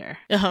cat shifter.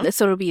 Uh-huh.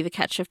 So it'll be the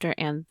cat shifter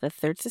and the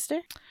third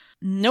sister.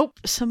 Nope,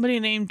 somebody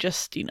named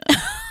Justina.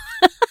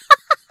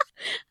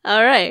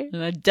 All right.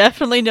 And I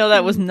definitely know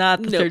that was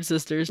not the third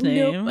sister's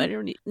name. Nope, I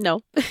don't need. No.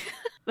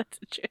 That's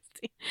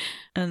interesting.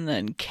 And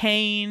then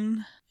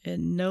Kane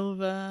and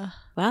Nova.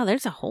 Wow,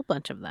 there's a whole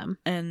bunch of them.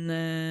 And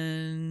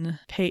then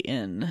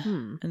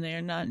Peyton. And they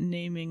are not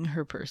naming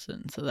her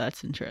person, so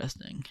that's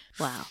interesting.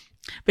 Wow.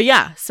 But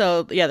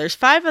there's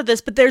 5 of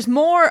this, but there's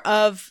more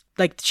of,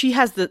 like, she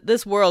has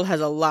this world has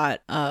a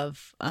lot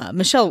of,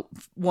 Michelle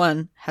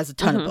 1 has a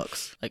ton of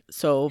books, like,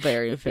 so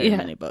very, very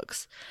many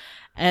books.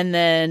 And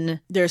then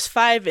there's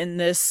 5 in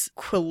this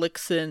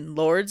Quilixin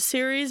Lord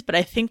series, but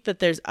I think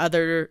that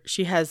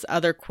she has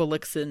other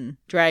Quilixin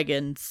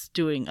dragons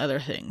doing other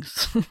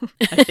things,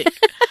 I think.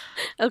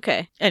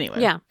 Okay.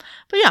 Anyway. Yeah.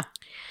 But yeah.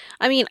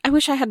 I mean, I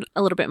wish I had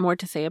a little bit more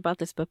to say about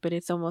this book, but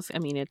it's almost,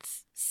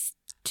 it's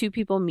 2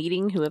 people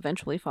meeting who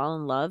eventually fall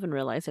in love and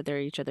realize that they're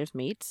each other's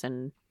mates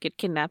and get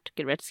kidnapped,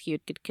 get rescued,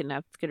 get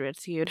kidnapped, get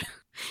rescued.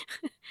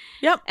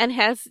 Yep. And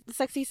has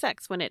sexy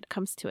sex when it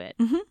comes to it.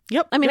 Mm-hmm.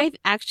 Yep. I mean,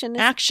 action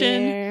is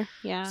there.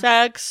 Yeah.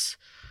 Sex,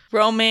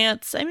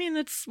 romance. I mean,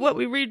 it's what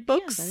we read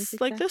books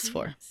like this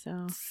for.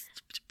 So,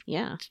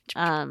 yeah.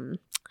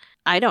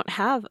 We don't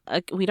have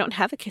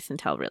a kiss and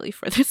tell really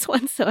for this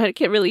one, so I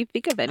can't really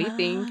think of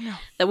anything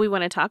that we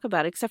want to talk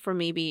about except for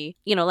maybe,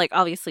 like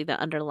obviously the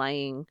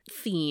underlying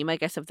theme, I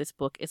guess, of this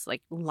book is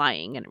like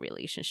lying in a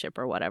relationship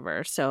or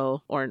whatever.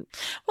 So,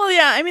 well,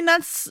 yeah, I mean,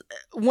 that's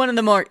one of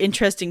the more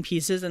interesting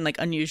pieces and like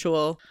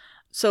unusual.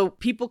 So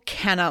people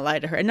cannot lie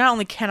to her, and not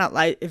only cannot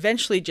lie,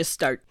 eventually just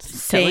start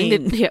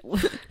saying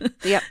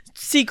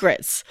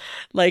secrets.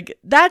 Like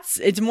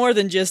it's more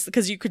than just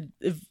because you could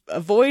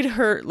avoid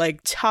her like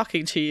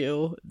talking to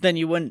you, then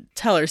you wouldn't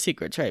tell her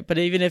secrets, right? But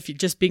even if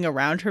just being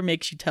around her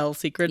makes you tell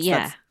secrets,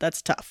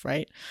 that's tough,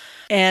 right?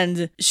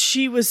 And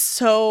she had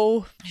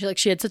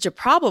such a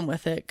problem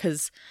with it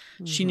because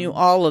she knew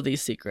all of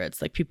these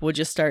secrets. Like people would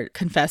just start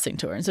confessing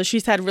to her, and so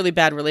she's had really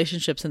bad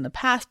relationships in the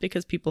past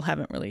because people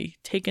haven't really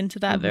taken to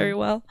that very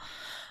well.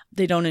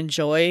 They don't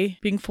enjoy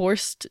being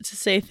forced to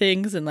say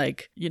things, and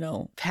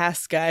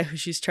past guy who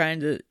she's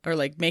trying to or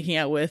like making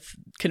out with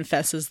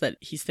confesses that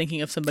he's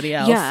thinking of somebody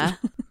else. Yeah.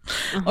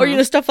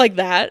 Or stuff like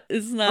that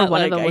is not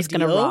one like of them was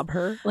ideal. gonna rob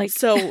her. Like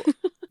so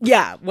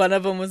yeah, one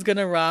of them was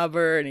gonna rob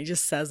her and he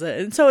just says it.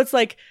 And so it's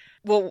like,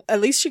 well, at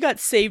least she got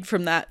saved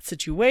from that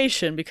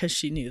situation because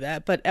she knew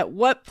that. But at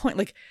what point,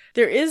 like,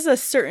 there is a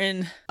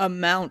certain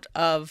amount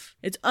of,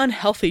 it's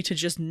unhealthy to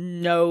just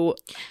know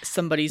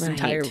somebody's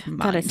entire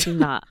mind. That is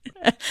not.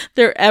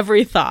 Their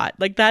every thought.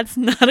 Like, that's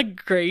not a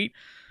great,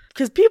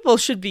 because people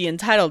should be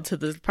entitled to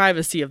the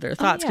privacy of their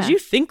thoughts, because you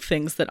think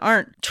things that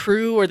aren't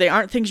true, or they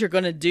aren't things you're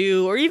going to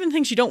do, or even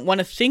things you don't want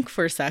to think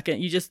for a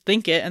second. You just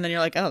think it, and then you're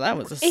like, oh, that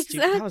was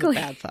that was a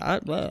bad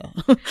thought. Well,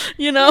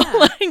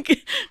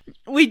 like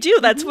we do.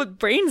 That's what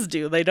brains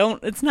do. They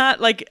don't, it's not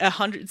like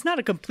it's not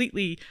a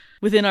completely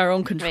within our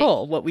own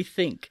control, what we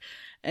think.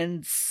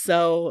 And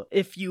so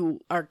if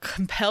you are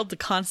compelled to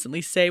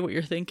constantly say what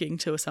you're thinking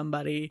to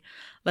somebody,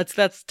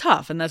 that's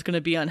tough, and that's going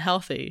to be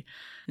unhealthy.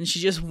 and she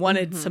just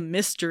wanted some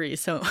mystery.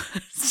 So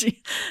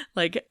she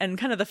and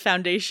kind of the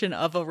foundation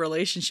of a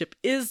relationship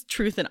is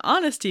truth and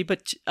honesty,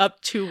 but up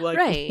to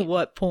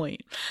what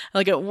point?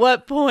 Like at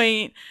what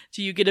point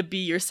do you get to be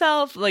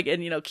yourself,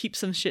 and keep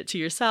some shit to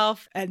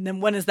yourself, and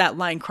then when is that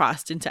line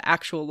crossed into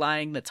actual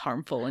lying that's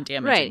harmful and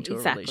damaging to a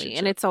relationship?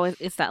 And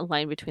it's that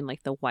line between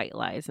the white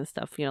lies and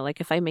stuff.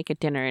 If I make a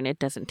dinner and it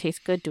doesn't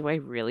taste good, do I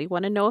really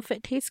want to know if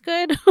it tastes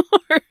good,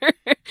 or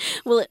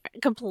will it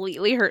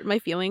completely hurt my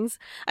feelings?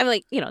 I'm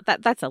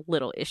that's a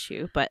little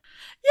issue, but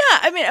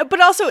yeah,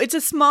 but also it's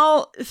a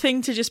small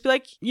thing to just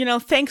be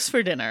thanks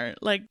for dinner.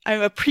 I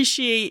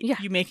appreciate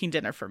you making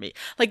dinner for me.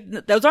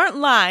 Those aren't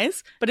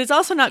lies, but it's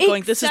also not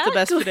going, this is the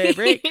best food I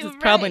ever ate, because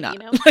it's probably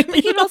not.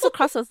 But you'd also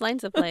cross those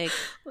lines of that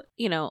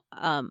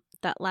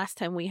last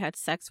time we had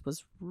sex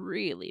was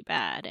really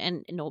bad,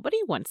 and nobody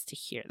wants to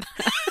hear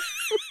that.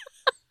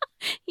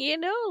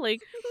 No.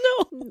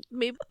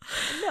 Maybe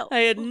no. I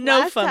had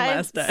no fun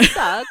last time.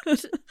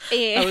 Sucked.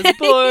 I was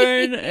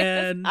bored,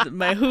 and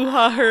my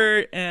hoo-ha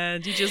hurt,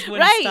 and you just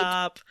wouldn't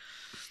stop.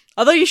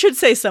 Although you should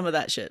say some of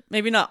that shit.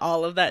 Maybe not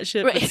all of that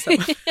shit, but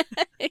some.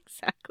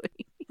 Exactly.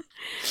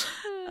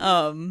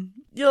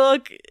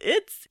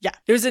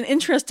 There's an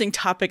interesting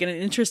topic and an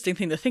interesting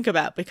thing to think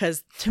about,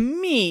 because to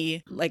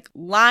me,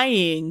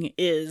 lying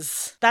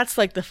that's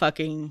the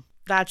fucking...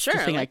 That's the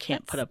thing I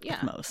can't put up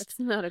with most. It's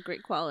not a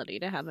great quality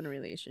to have in a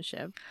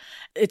relationship.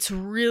 It's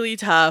really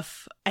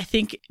tough. I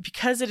think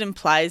because it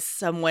implies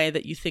some way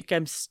that you think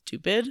I'm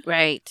stupid.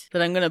 Right.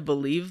 That I'm going to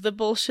believe the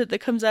bullshit that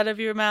comes out of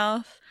your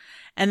mouth.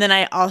 And then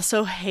I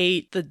also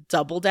hate the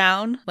double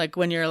down.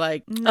 When you're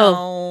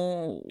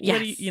no. Yes. What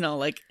do you,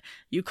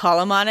 you call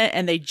them on it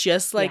and they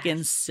just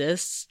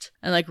insist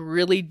and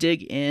really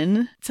dig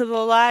in to the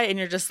lie. And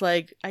you're just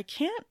I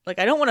can't,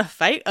 I don't want to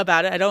fight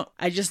about it.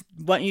 I just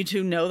want you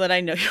to know that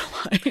I know you're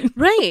lying.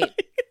 Right.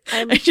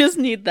 I just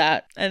need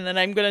that. And then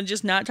I'm going to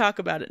just not talk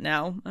about it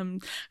now.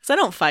 Because I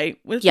don't fight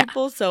with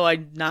people. So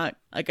I'm not,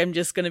 I'm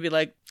just going to be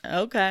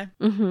okay.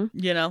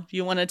 Mm-hmm.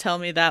 You want to tell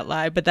me that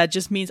lie. But that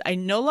just means I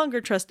no longer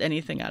trust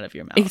anything out of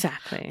your mouth.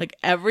 Exactly.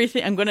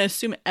 Everything, I'm going to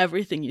assume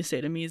everything you say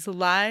to me is a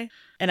lie.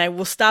 And I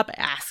will stop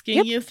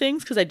asking you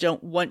things because I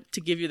don't want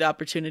to give you the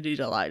opportunity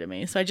to lie to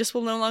me. So I just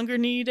will no longer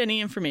need any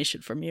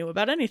information from you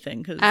about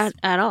anything.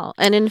 At all.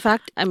 And in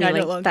fact,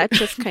 that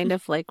just kind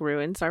of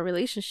ruins our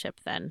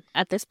relationship then.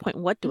 At this point,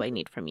 what do I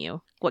need from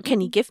you? What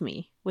can you give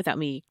me without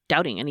me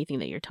doubting anything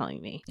that you're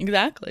telling me?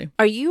 Exactly.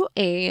 Are you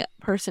a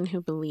person who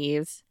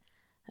believes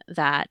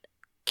that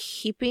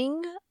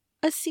keeping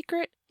a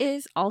secret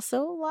is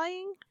also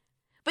lying?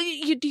 But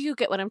do you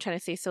get what I'm trying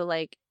to say? So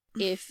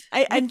if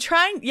I'm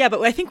trying,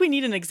 but I think we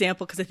need an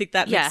example because I think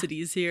that makes it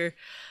easier.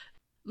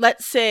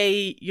 Let's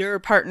say your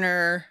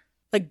partner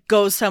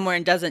goes somewhere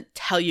and doesn't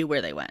tell you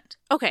where they went.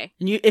 Okay.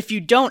 And if you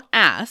don't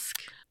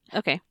ask,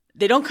 okay,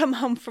 they don't come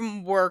home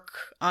from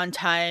work on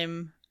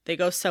time. They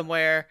go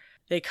somewhere.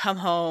 They come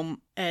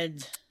home,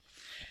 and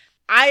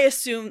I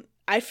feel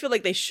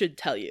like they should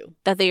tell you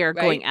that they are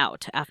going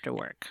out after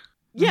work.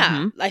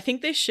 Yeah, I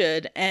think they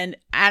should, and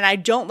I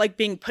don't like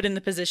being put in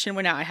the position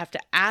where now I have to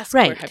ask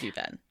where have you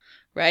been.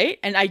 Right?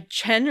 And I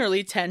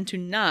generally tend to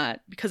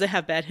not, because I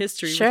have bad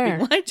history with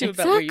being lied to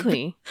about where you've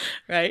been.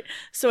 Right?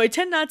 So I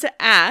tend not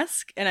to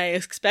ask, and I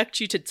expect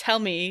you to tell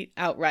me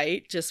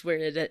outright just where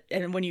it is.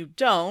 And when you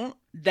don't,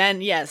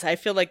 then yes, I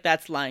feel like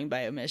that's lying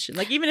by omission.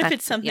 Even if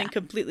it's something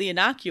completely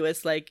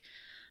innocuous,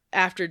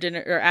 after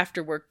dinner or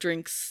after work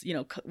drinks,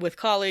 with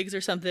colleagues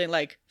or something,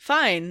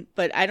 fine,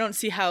 but I don't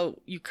see how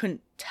you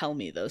couldn't tell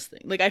me those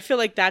things. I feel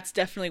like that's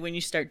definitely when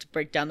you start to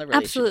break down the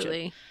relationship.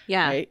 Absolutely.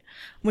 Yeah. Right?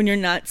 When you're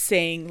not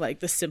saying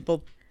the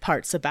simple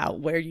parts about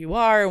where you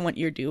are and what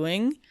you're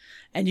doing,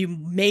 and you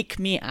make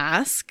me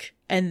ask,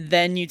 and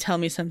then you tell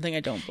me something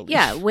I don't believe.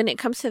 Yeah, when it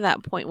comes to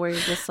that point where you're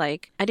just I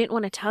didn't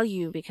want to tell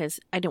you because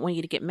I didn't want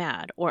you to get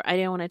mad, or I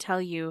didn't want to tell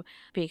you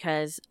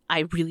because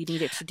I really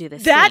needed to do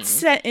this That thing.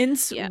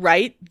 Sentence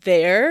right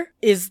there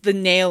is the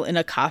nail in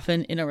a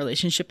coffin in a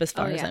relationship as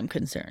far as I'm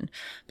concerned.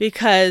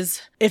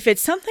 Because if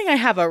it's something I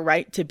have a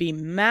right to be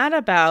mad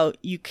about,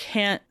 you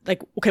can't,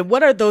 okay,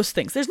 what are those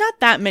things? There's not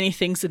that many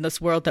things in this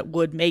world that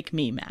would make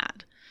me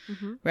mad,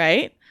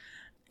 right?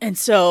 And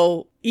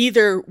so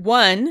either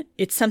one,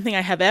 it's something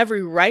I have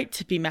every right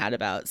to be mad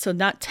about. So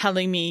not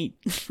telling me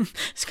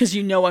because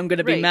I'm going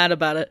to be mad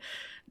about it.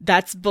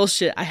 That's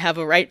bullshit. I have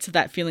a right to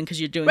that feeling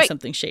because you're doing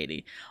something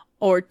shady.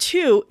 Or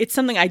two, it's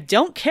something I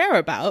don't care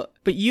about,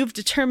 but you've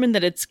determined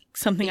that it's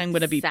something I'm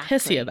going to be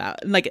pissy about.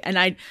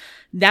 And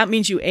that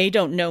means you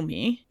don't know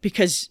me,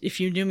 because if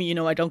you knew me,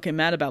 I don't get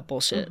mad about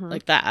bullshit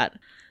like that.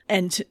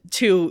 And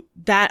two,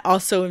 that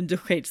also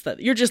indicates that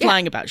you're just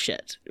lying about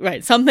shit,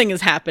 right? Something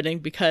is happening,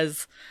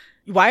 because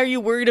why are you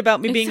worried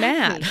about me being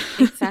mad?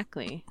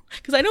 Exactly.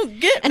 because I don't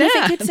get And mad.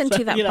 if it gets into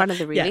So, that you know, part of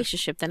the yeah.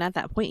 relationship, then at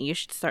that point, you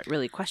should start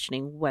really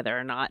questioning whether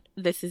or not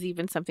this is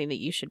even something that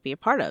you should be a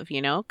part of,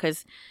 you know?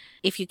 Because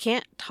if you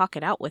can't talk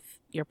it out with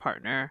your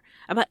partner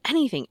about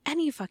anything,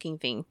 any fucking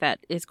thing that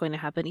is going to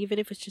happen, even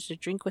if it's just a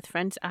drink with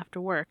friends after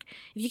work,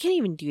 if you can't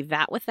even do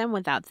that with them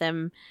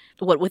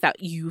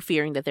without you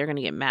fearing that they're going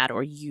to get mad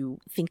or you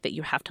think that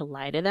you have to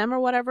lie to them or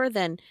whatever,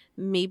 then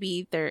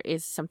maybe there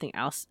is something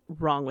else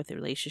wrong with the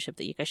relationship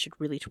that you guys should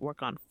really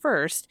work on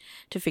first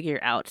to figure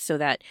out so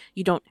that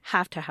you don't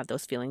have to have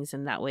those feelings.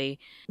 And that way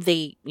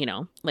they, you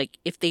know, like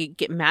if they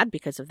get mad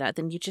because of that,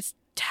 then you just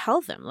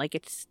tell them, like,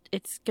 it's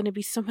going to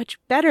be so much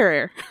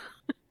better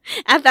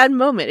at that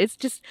moment. It's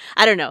just,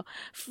 I don't know.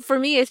 For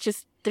me, it's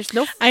just, there's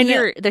no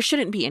fear. There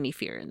shouldn't be any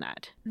fear in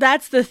that.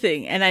 That's the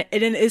thing. And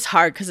it is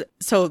hard because,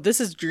 so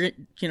this is,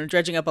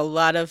 dredging up a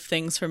lot of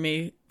things for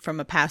me from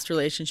a past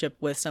relationship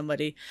with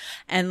somebody.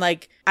 And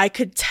like, I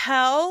could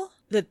tell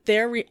that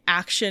their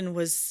reaction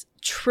was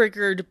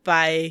triggered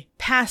by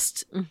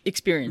past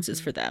experiences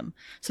for them.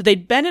 So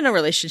they'd been in a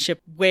relationship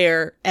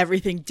where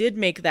everything did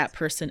make that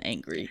person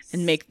angry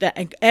and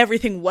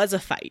everything was a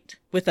fight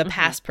with a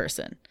past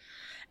person.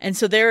 And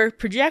so they're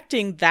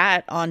projecting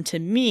that onto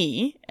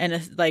me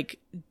and like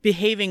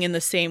behaving in the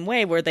same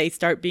way where they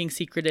start being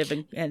secretive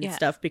and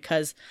stuff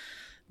because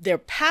their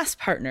past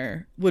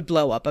partner would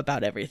blow up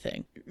about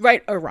everything,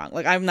 right or wrong.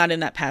 Like, I'm not in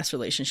that past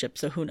relationship,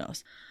 so who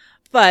knows?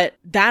 But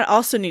that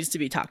also needs to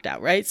be talked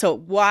out, right? So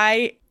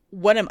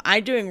what am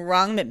I doing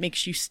wrong that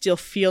makes you still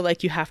feel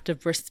like you have to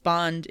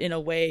respond in a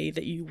way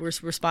that you were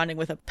responding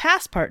with a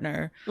past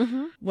partner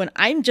when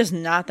I'm just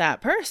not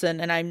that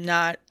person? And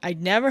I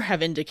never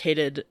have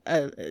indicated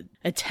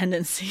a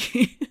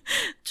tendency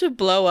to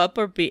blow up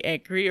or be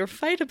angry or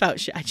fight about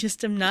shit. I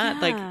just am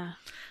not like,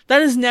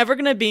 that is never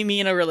going to be me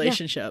in a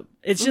relationship.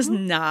 It's just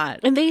not.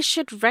 And they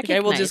should recognize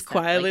I will just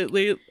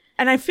quietly...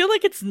 And I feel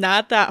like it's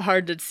not that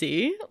hard to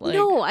see. Like,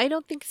 no, I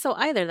don't think so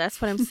either.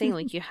 That's what I'm saying.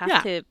 Like, you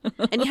have to,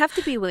 and you have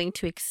to be willing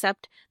to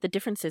accept the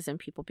differences in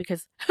people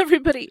because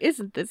everybody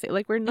isn't the same.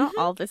 Like, we're not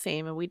all the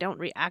same and we don't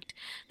react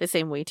the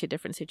same way to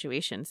different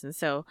situations. And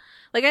so,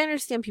 like, I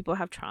understand people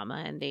have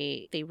trauma and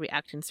they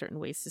react in certain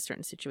ways to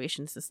certain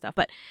situations and stuff,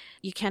 but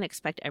you can't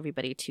expect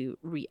everybody to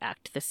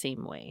react the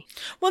same way.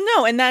 Well,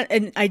 no, and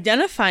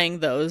identifying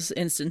those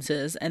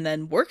instances and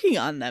then working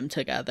on them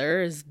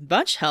together is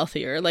much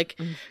healthier. Like,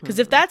 because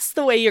if that's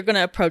the way you're going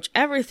to approach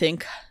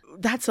everything,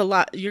 that's a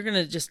lot. You're going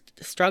to just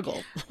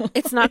struggle.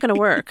 It's not going to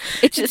work.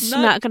 It's just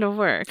not going to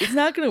work. It's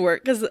not going to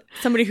work because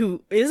somebody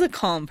who is a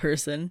calm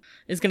person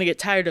is going to get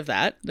tired of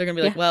that. They're going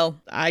to be like, well,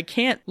 I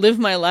can't live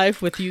my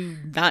life with you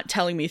not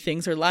telling me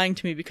things or lying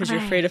to me because you're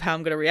afraid of how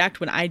I'm going to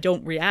react when I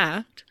don't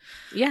react.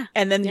 Yeah.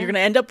 And then you're going to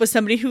end up with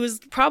somebody who is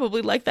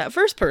probably like that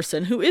first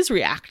person who is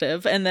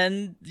reactive. And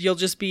then you'll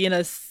just be in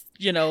a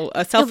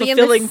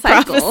self-fulfilling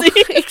prophecy.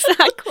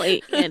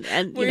 Exactly.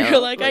 And where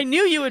you're like, I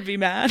knew you would be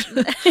mad.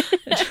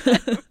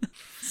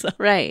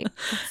 Right.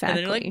 Exactly. And then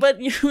you're like, but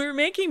you were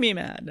making me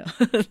mad.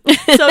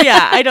 So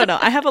yeah, I don't know.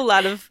 I have a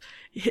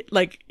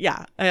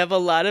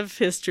lot of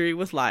history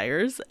with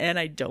liars and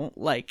I don't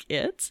like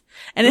it.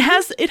 And it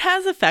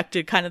has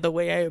affected kind of the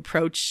way I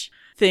approach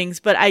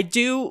things, but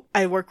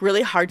I work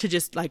really hard to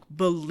just like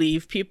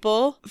believe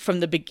people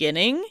from the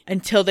beginning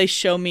until they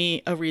show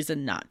me a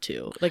reason not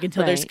to, like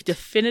until there's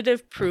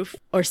definitive proof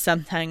or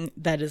something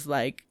that is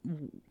like,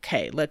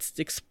 okay, let's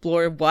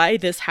explore why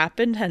this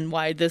happened and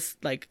why this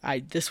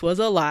was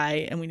a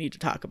lie and we need to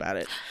talk about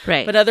it.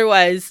 Right. But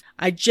otherwise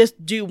I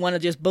just do want to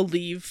just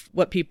believe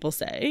what people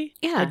say.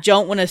 Yeah. I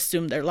don't want to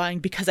assume they're lying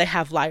because I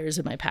have liars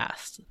in my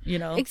past, you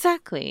know?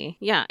 Exactly.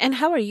 Yeah. And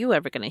how are you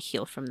ever going to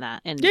heal from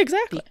that and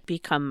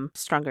become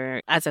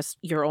stronger as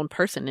your own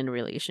person in a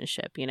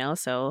relationship, you know?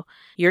 So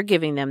you're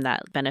giving them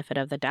that benefit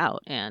of the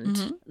doubt.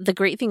 And the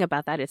great thing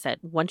about that is that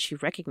once you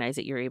recognize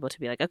it, you're able to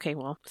be like, okay,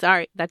 well,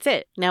 sorry, that's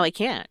it. Now I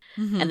can't.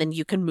 And then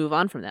you can move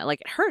on from that. Like,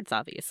 it hurts,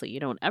 obviously.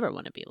 You don't ever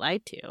want to be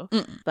lied to.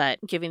 But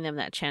giving them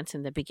that chance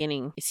in the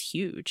beginning is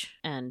huge.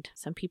 And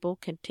some people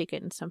can take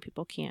it and some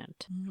people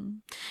can't.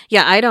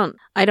 Yeah, I don't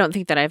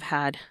think that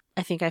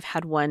I think I've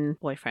had one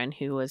boyfriend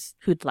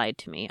who'd lied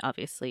to me,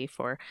 obviously,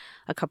 for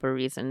a couple of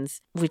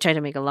reasons. We tried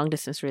to make a long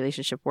distance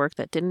relationship work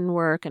that didn't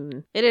work,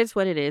 and it is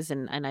what it is,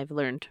 and I've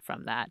learned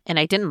from that. And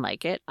I didn't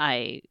like it.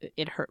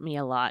 It hurt me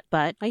a lot,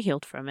 but I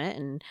healed from it.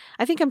 And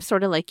I think I'm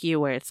sort of like you,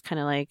 where it's kind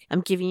of like,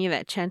 I'm giving you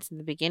that chance in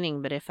the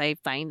beginning, but if I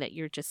find that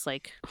you're just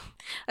like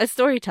a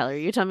storyteller,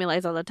 you tell me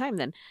lies all the time,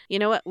 then you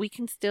know what? We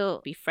can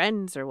still be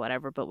friends or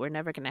whatever, but we're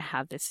never going to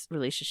have this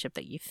relationship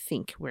that you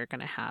think we're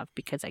going to have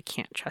because I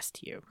can't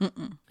trust you.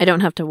 I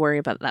don't have to worry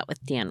about that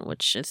with Dan,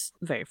 which is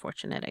very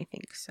fortunate, I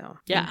think. So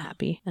I'm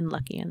happy and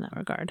lucky in that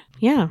regard.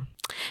 Yeah.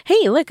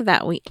 Hey, look at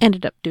that. We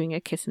ended up doing a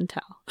kiss and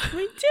tell.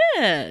 We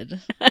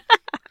did.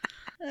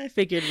 I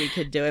figured we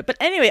could do it. But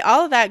anyway,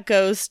 all of that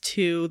goes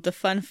to the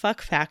fun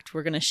fuck fact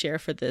we're going to share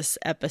for this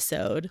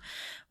episode,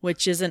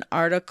 which is an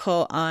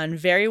article on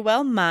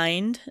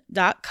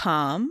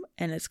verywellmind.com,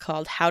 and it's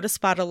called How to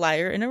Spot a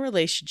Liar in a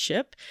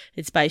Relationship.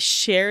 It's by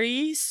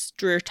Sherry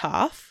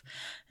Stritoff,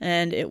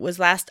 and it was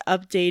last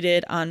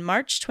updated on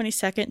March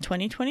 22nd,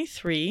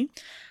 2023.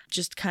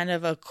 Just kind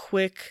of a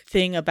quick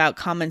thing about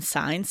common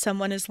signs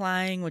someone is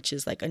lying, which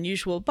is like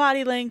unusual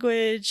body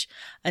language,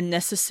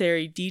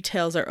 unnecessary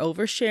details or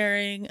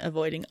oversharing,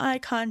 avoiding eye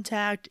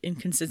contact,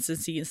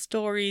 inconsistency in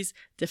stories,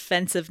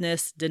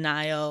 defensiveness,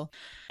 denial,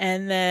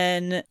 and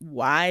then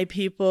why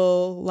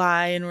people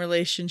lie in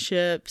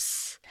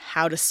relationships,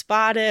 how to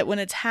spot it when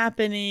it's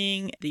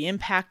happening, the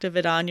impact of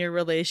it on your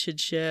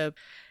relationship,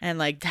 and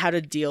like how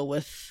to deal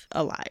with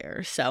a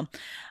liar. So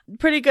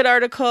pretty good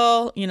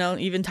article,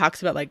 even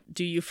talks about like,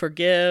 do you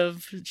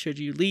forgive? Should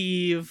you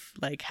leave?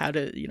 Like how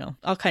to,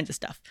 all kinds of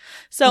stuff.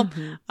 So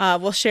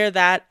we'll share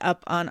that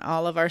up on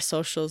all of our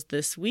socials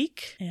this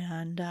week.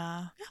 And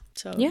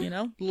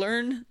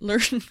learn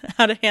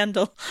how to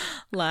handle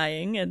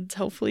lying, and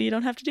hopefully you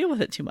don't have to deal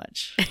with it too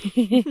much.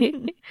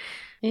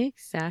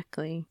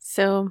 Exactly.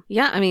 So,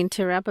 yeah, I mean,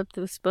 to wrap up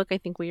this book, I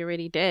think we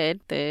already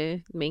did.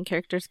 The main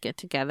characters get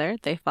together.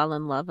 They fall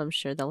in love. I'm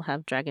sure they'll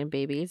have dragon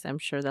babies. I'm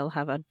sure they'll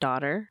have a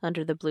daughter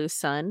under the blue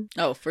sun.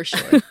 Oh, for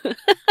sure.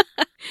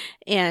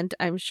 And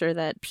I'm sure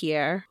that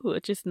Pierre,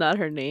 which is not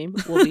her name,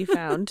 will be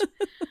found.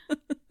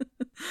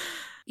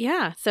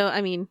 Yeah, so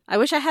I mean, I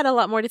wish I had a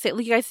lot more to say.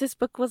 You guys, this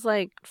book was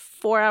like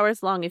 4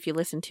 hours long if you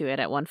listen to it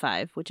at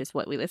 1.5, which is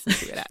what we listened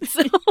to it at.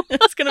 So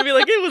it's gonna be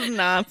like, it was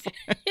not 4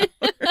 hours.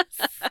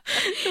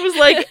 It was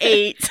like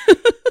 8.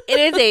 It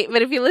is 8,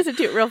 but if you listen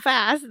to it real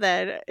fast,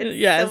 then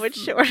it's so much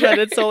shorter. But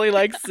it's only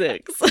like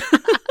 6.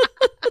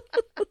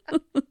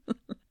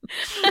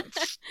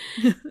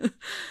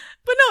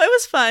 But no, it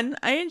was fun.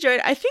 I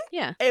enjoyed it. I think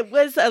it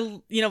was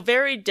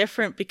very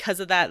different because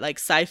of that like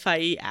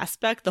sci-fi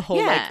aspect, the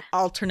whole like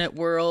alternate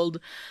world.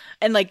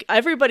 And like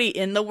everybody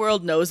in the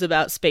world knows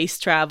about space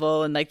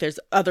travel, and like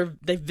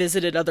they've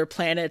visited other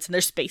planets, and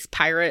there's space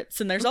pirates,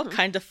 and there's all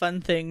kinds of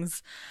fun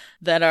things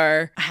that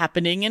are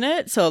happening in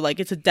it. So like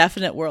it's a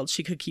definite world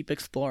she could keep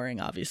exploring,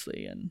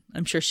 obviously, and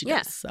I'm sure she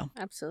does. So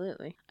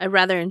absolutely. I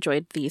rather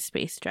enjoyed these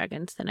space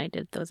dragons than I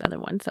did those other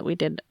ones that we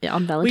did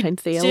on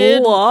Valentine's Day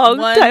a long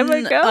time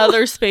ago.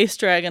 Other space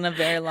dragon a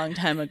very long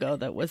time ago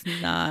that was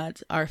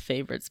not our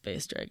favorite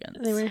space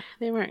dragons.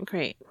 They weren't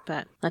great,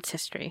 but that's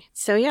history.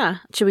 So yeah,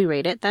 should we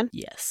rate it then?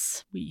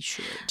 Yes, we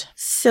should.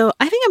 So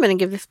I think I'm going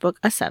to give this book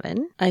a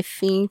 7. I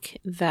think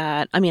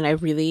that, I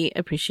really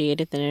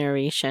appreciated the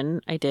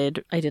narration. I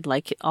did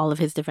like all of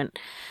his different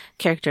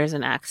characters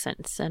and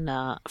accents. And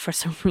for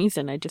some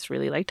reason, I just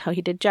really liked how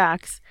he did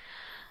Jax.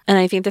 And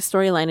I think the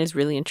storyline is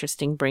really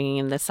interesting, bringing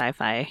in the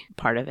sci-fi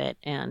part of it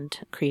and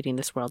creating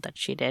this world that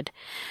she did.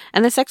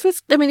 And the sex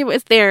was, it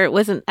was there. It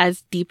wasn't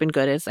as deep and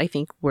good as I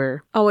think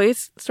we're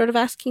always sort of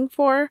asking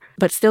for,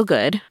 but still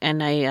good.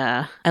 And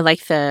I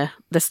like the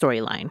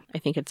storyline. I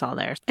think it's all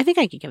there. I think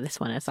I could give this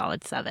one a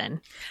solid 7.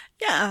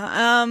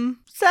 Yeah,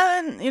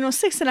 7,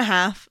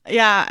 6.5.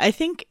 Yeah, I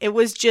think it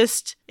was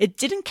just, it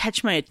didn't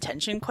catch my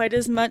attention quite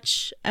as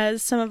much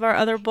as some of our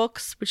other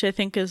books, which I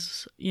think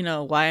is,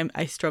 why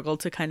I struggled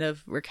to kind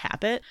of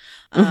recap it.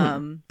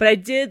 But I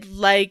did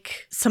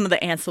like some of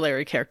the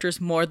ancillary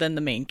characters more than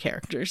the main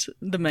characters,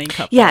 the main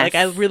couple. Yes.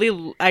 Like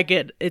I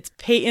get it's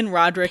Peyton,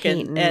 Roderick,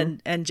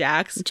 and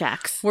Jax.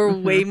 Jax were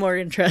way more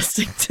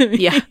interesting to me.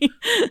 Yeah.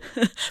 But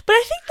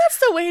I think that's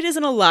the way it is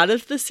in a lot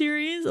of the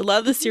series. A lot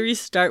of the series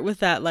start with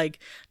that, like,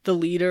 the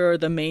leader or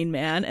the main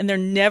man, and they're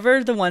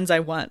never the ones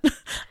I want.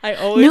 I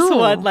always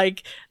want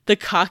like the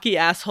cocky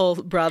asshole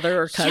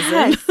brother or cousin.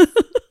 Yes.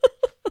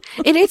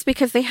 It is,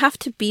 because they have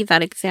to be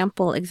that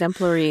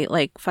exemplary,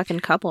 like, fucking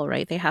couple,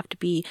 right? They have to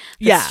be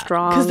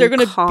strong, because they're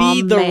going to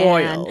be the man.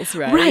 royals,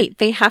 right? Right.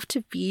 They have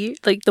to be,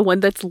 like, the one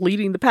that's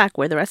leading the pack,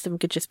 where the rest of them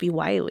could just be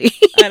wily.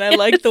 And I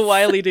like the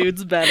wily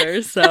dudes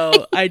better.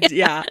 So, I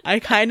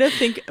kind of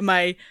think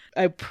I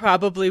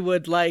probably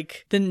would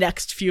like the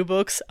next few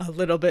books a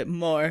little bit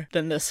more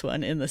than this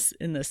one in this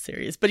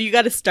series. But you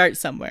got to start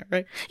somewhere,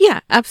 right?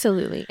 Yeah,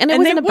 absolutely. And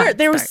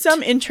there was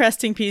some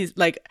interesting piece,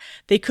 like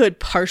they could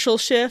partial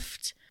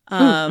shift.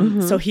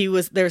 So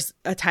there's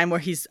a time where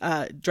he's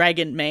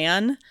Dragon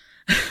Man.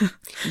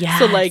 Yeah.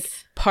 So like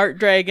part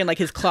dragon, like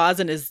his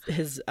claws and his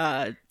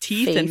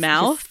teeth face, and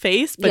mouth,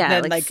 face, but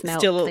then like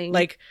still thing.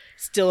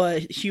 still a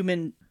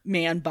human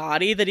man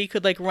body that he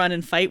could like run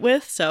and fight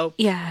with. So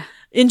yeah.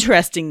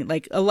 Interesting,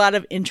 like a lot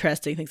of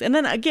interesting things. And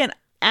then again,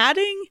 I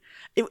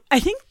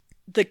think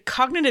the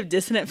cognitive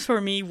dissonance for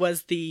me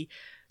was the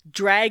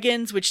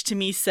dragons, which to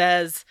me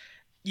says,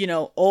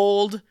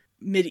 old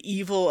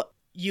medieval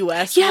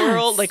US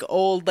world, like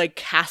old, like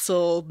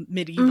castle,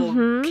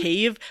 medieval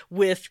cave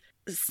with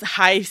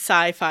high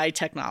sci-fi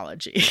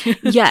technology.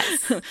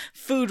 Yes.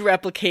 Food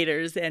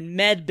replicators and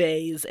med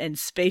bays and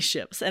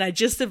spaceships. And I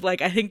just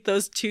I think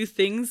those two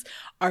things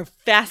are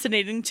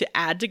fascinating to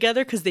add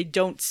together because they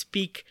don't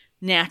speak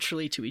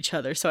naturally to each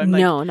other. So I'm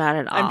like, no, not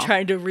at all. I'm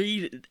trying to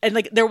read, and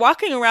like they're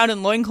walking around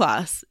in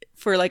loincloths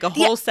for like a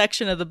whole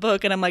section of the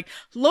book, and I'm like,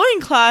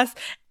 loincloths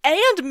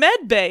and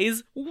med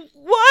bays,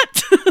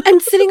 what?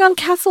 And sitting on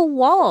castle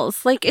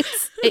walls, like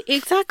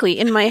exactly.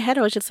 In my head,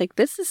 I was just like,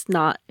 this is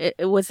not.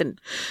 It wasn't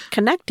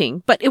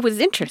connecting, but it was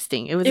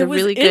interesting. It was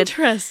really good,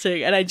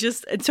 interesting, and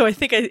so I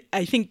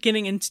think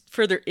getting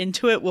further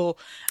into it will,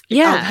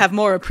 I'll have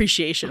more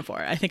appreciation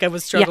for it. I think I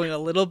was struggling a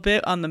little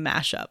bit on the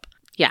mashup.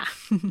 Yeah.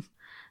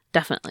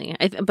 Definitely.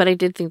 But I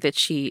did think that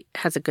she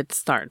has a good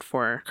start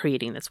for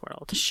creating this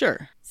world.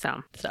 Sure.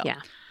 So. Yeah.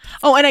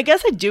 Oh, and I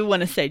guess I do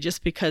want to say,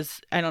 just because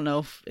I don't know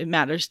if it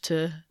matters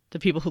to the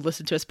people who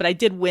listen to us, but I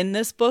did win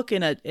this book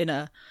in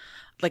a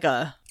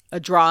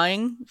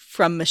drawing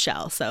from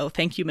Michelle. So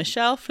thank you,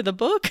 Michelle, for the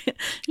book.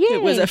 Yay.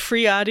 It was a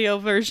free audio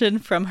version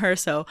from her,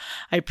 so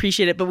I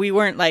appreciate it. But we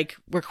weren't like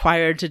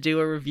required to do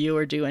a review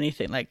or do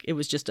anything. Like it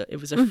was just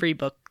a free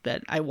book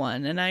that I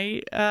won, and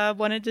I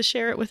wanted to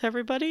share it with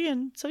everybody.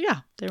 And so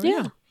there we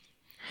go.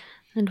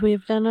 And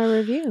we've done our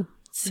review.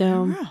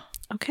 So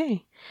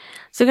okay.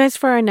 So guys,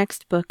 for our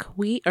next book,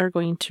 we are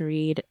going to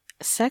read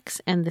Sex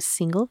and the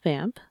Single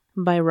Vamp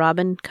by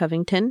Robin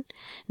Covington,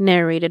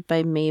 narrated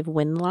by Maeve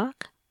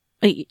Winlock.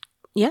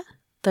 Yeah,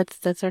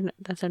 that's our next.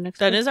 That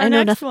book. Is our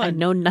next one. I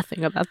know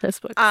nothing about this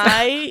book.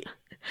 I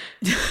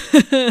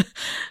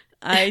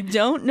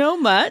don't know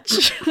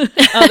much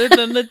other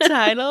than the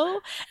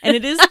title, and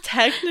it is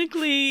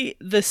technically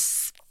the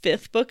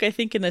fifth book, I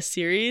think, in the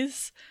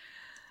series.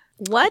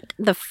 What?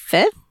 The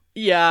fifth?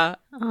 Yeah.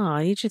 Oh,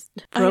 you just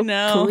broke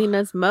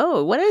Kalina's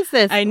mode. What is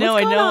this? I know.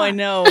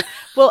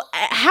 Well,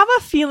 I have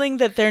a feeling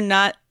that they're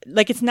not,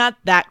 like, it's not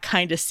that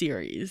kind of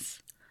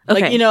series.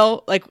 Okay.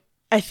 Like,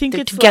 I think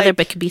they're it's together, like,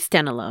 but could be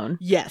standalone.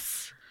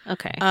 Yes.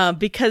 Okay.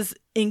 Because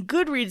in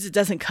Goodreads, it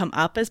doesn't come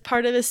up as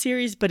part of a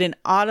series, but in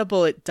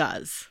Audible, it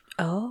does.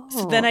 Oh,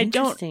 so then I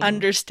don't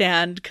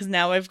understand, because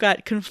now I've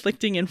got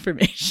conflicting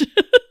information.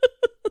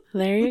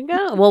 There you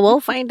go. Well, we'll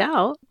find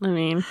out. I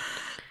mean...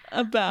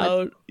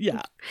 And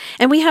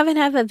we haven't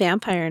had a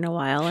vampire in a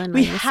while, and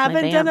we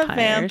haven't done a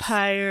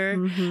vampire.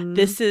 Mm-hmm.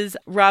 This is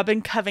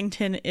Robin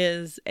Covington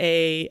is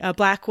a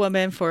Black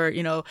woman for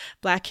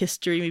Black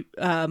History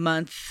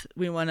Month.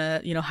 We want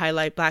to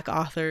highlight Black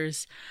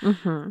authors.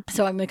 Mm-hmm.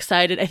 So I'm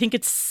excited. I think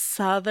it's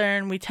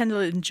Southern. We tend to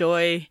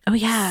enjoy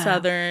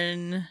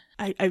Southern.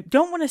 I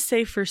don't want to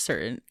say for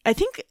certain. I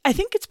think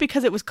it's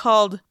because it was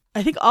called.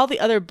 I think all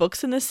the other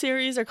books in this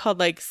series are called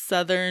like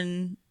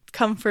Southern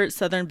Comfort,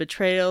 Southern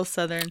Betrayal,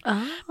 Southern.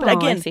 Oh, but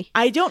again,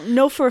 I don't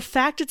know for a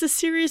fact it's a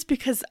series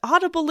because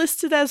Audible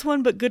listed as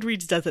one, but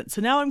Goodreads doesn't.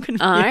 So now I'm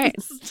confused. All right.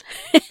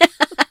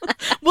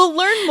 We'll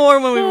learn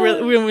more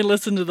when we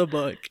listen to the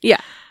book.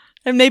 Yeah,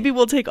 and maybe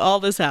we'll take all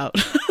this out.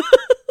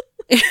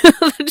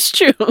 That's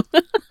true.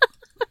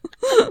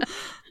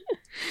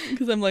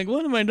 Because I'm like,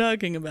 what am I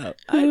talking about?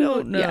 I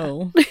don't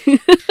know.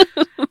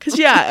 Because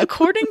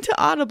according to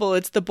Audible,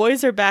 it's the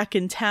Boys Are Back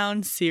in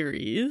Town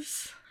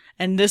series.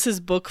 And this is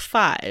book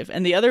 5.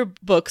 And the other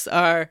books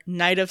are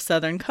Night of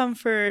Southern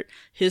Comfort,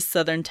 His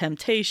Southern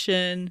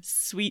Temptation,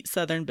 Sweet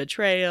Southern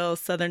Betrayal,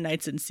 Southern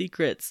Nights and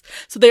Secrets.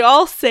 So they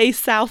all say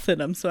South in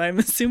them. So I'm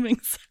assuming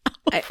South.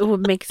 It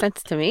would make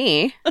sense to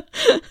me.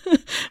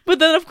 But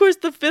then, of course,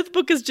 the 5th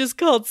book is just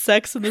called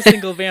Sex and the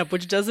Single Vamp,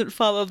 which doesn't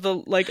follow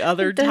the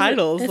other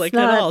titles at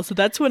all. So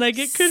that's when I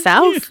get confused.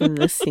 South and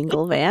the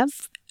Single Vamp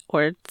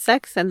or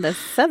Sex and the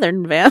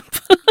Southern Vamp.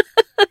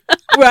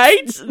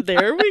 Right?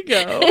 There we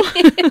go.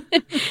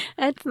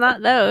 It's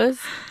not those.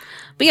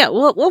 But yeah,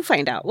 we'll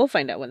find out. We'll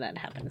find out when that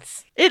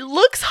happens. It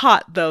looks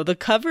hot, though. The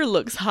cover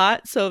looks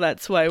hot, so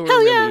that's why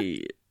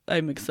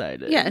I'm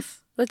excited.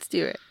 Yes, let's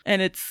do it.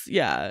 And it's,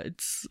 hey,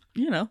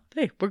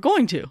 we're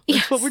going to.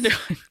 That's what we're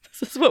doing.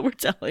 This is what we're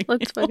telling you.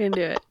 Let's fucking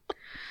do it.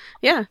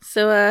 Yeah,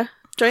 so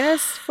join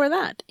us for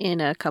that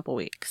in a couple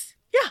weeks.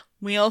 Yeah,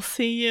 we'll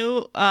see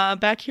you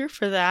back here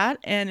for that.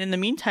 And in the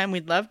meantime,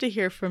 we'd love to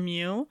hear from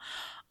you.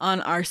 On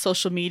our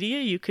social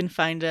media, you can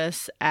find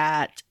us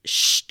at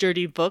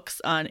Sturdy Books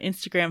on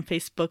Instagram,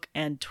 Facebook,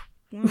 and Twitter.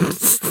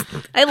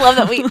 I love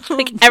that we,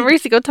 every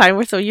single time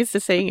we're so used to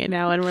saying it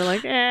now, and we're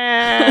like,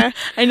 eh.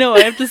 I know,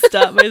 I have to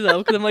stop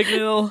myself because I'm like,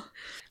 no.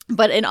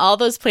 But in all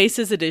those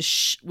places, it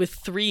is with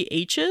 3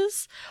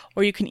 H's,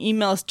 or you can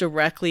email us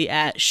directly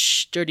at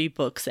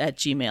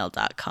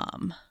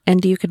sturdybooks@gmail.com.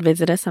 And you could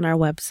visit us on our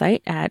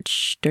website at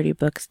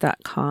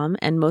sturdybooks.com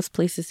and most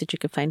places that you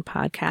could find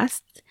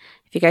podcasts.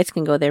 If you guys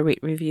can go there, rate,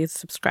 review,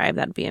 subscribe,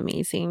 that'd be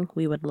amazing.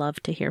 We would love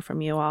to hear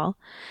from you all.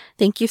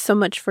 Thank you so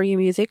much for your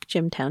music,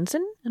 Jim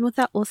Townsend. And with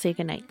that, we'll say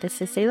goodnight.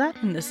 This is Sayla.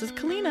 And this is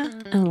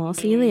Kalina. And we'll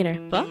see you later.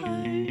 Bye.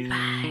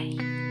 Bye.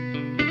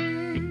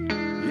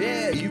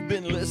 Yeah, you've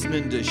been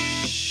listening to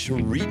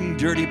Reading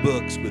Dirty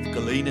Books with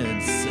Kalina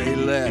and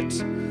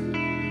Saylette.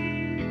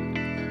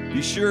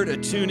 Be sure to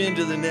tune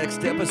into the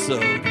next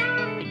episode.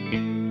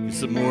 Get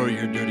some more of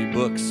your dirty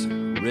books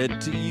read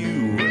to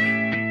you.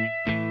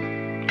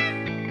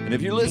 And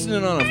if you're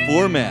listening on a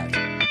format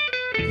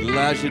that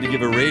allows you to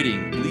give a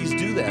rating, please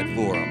do that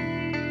for them.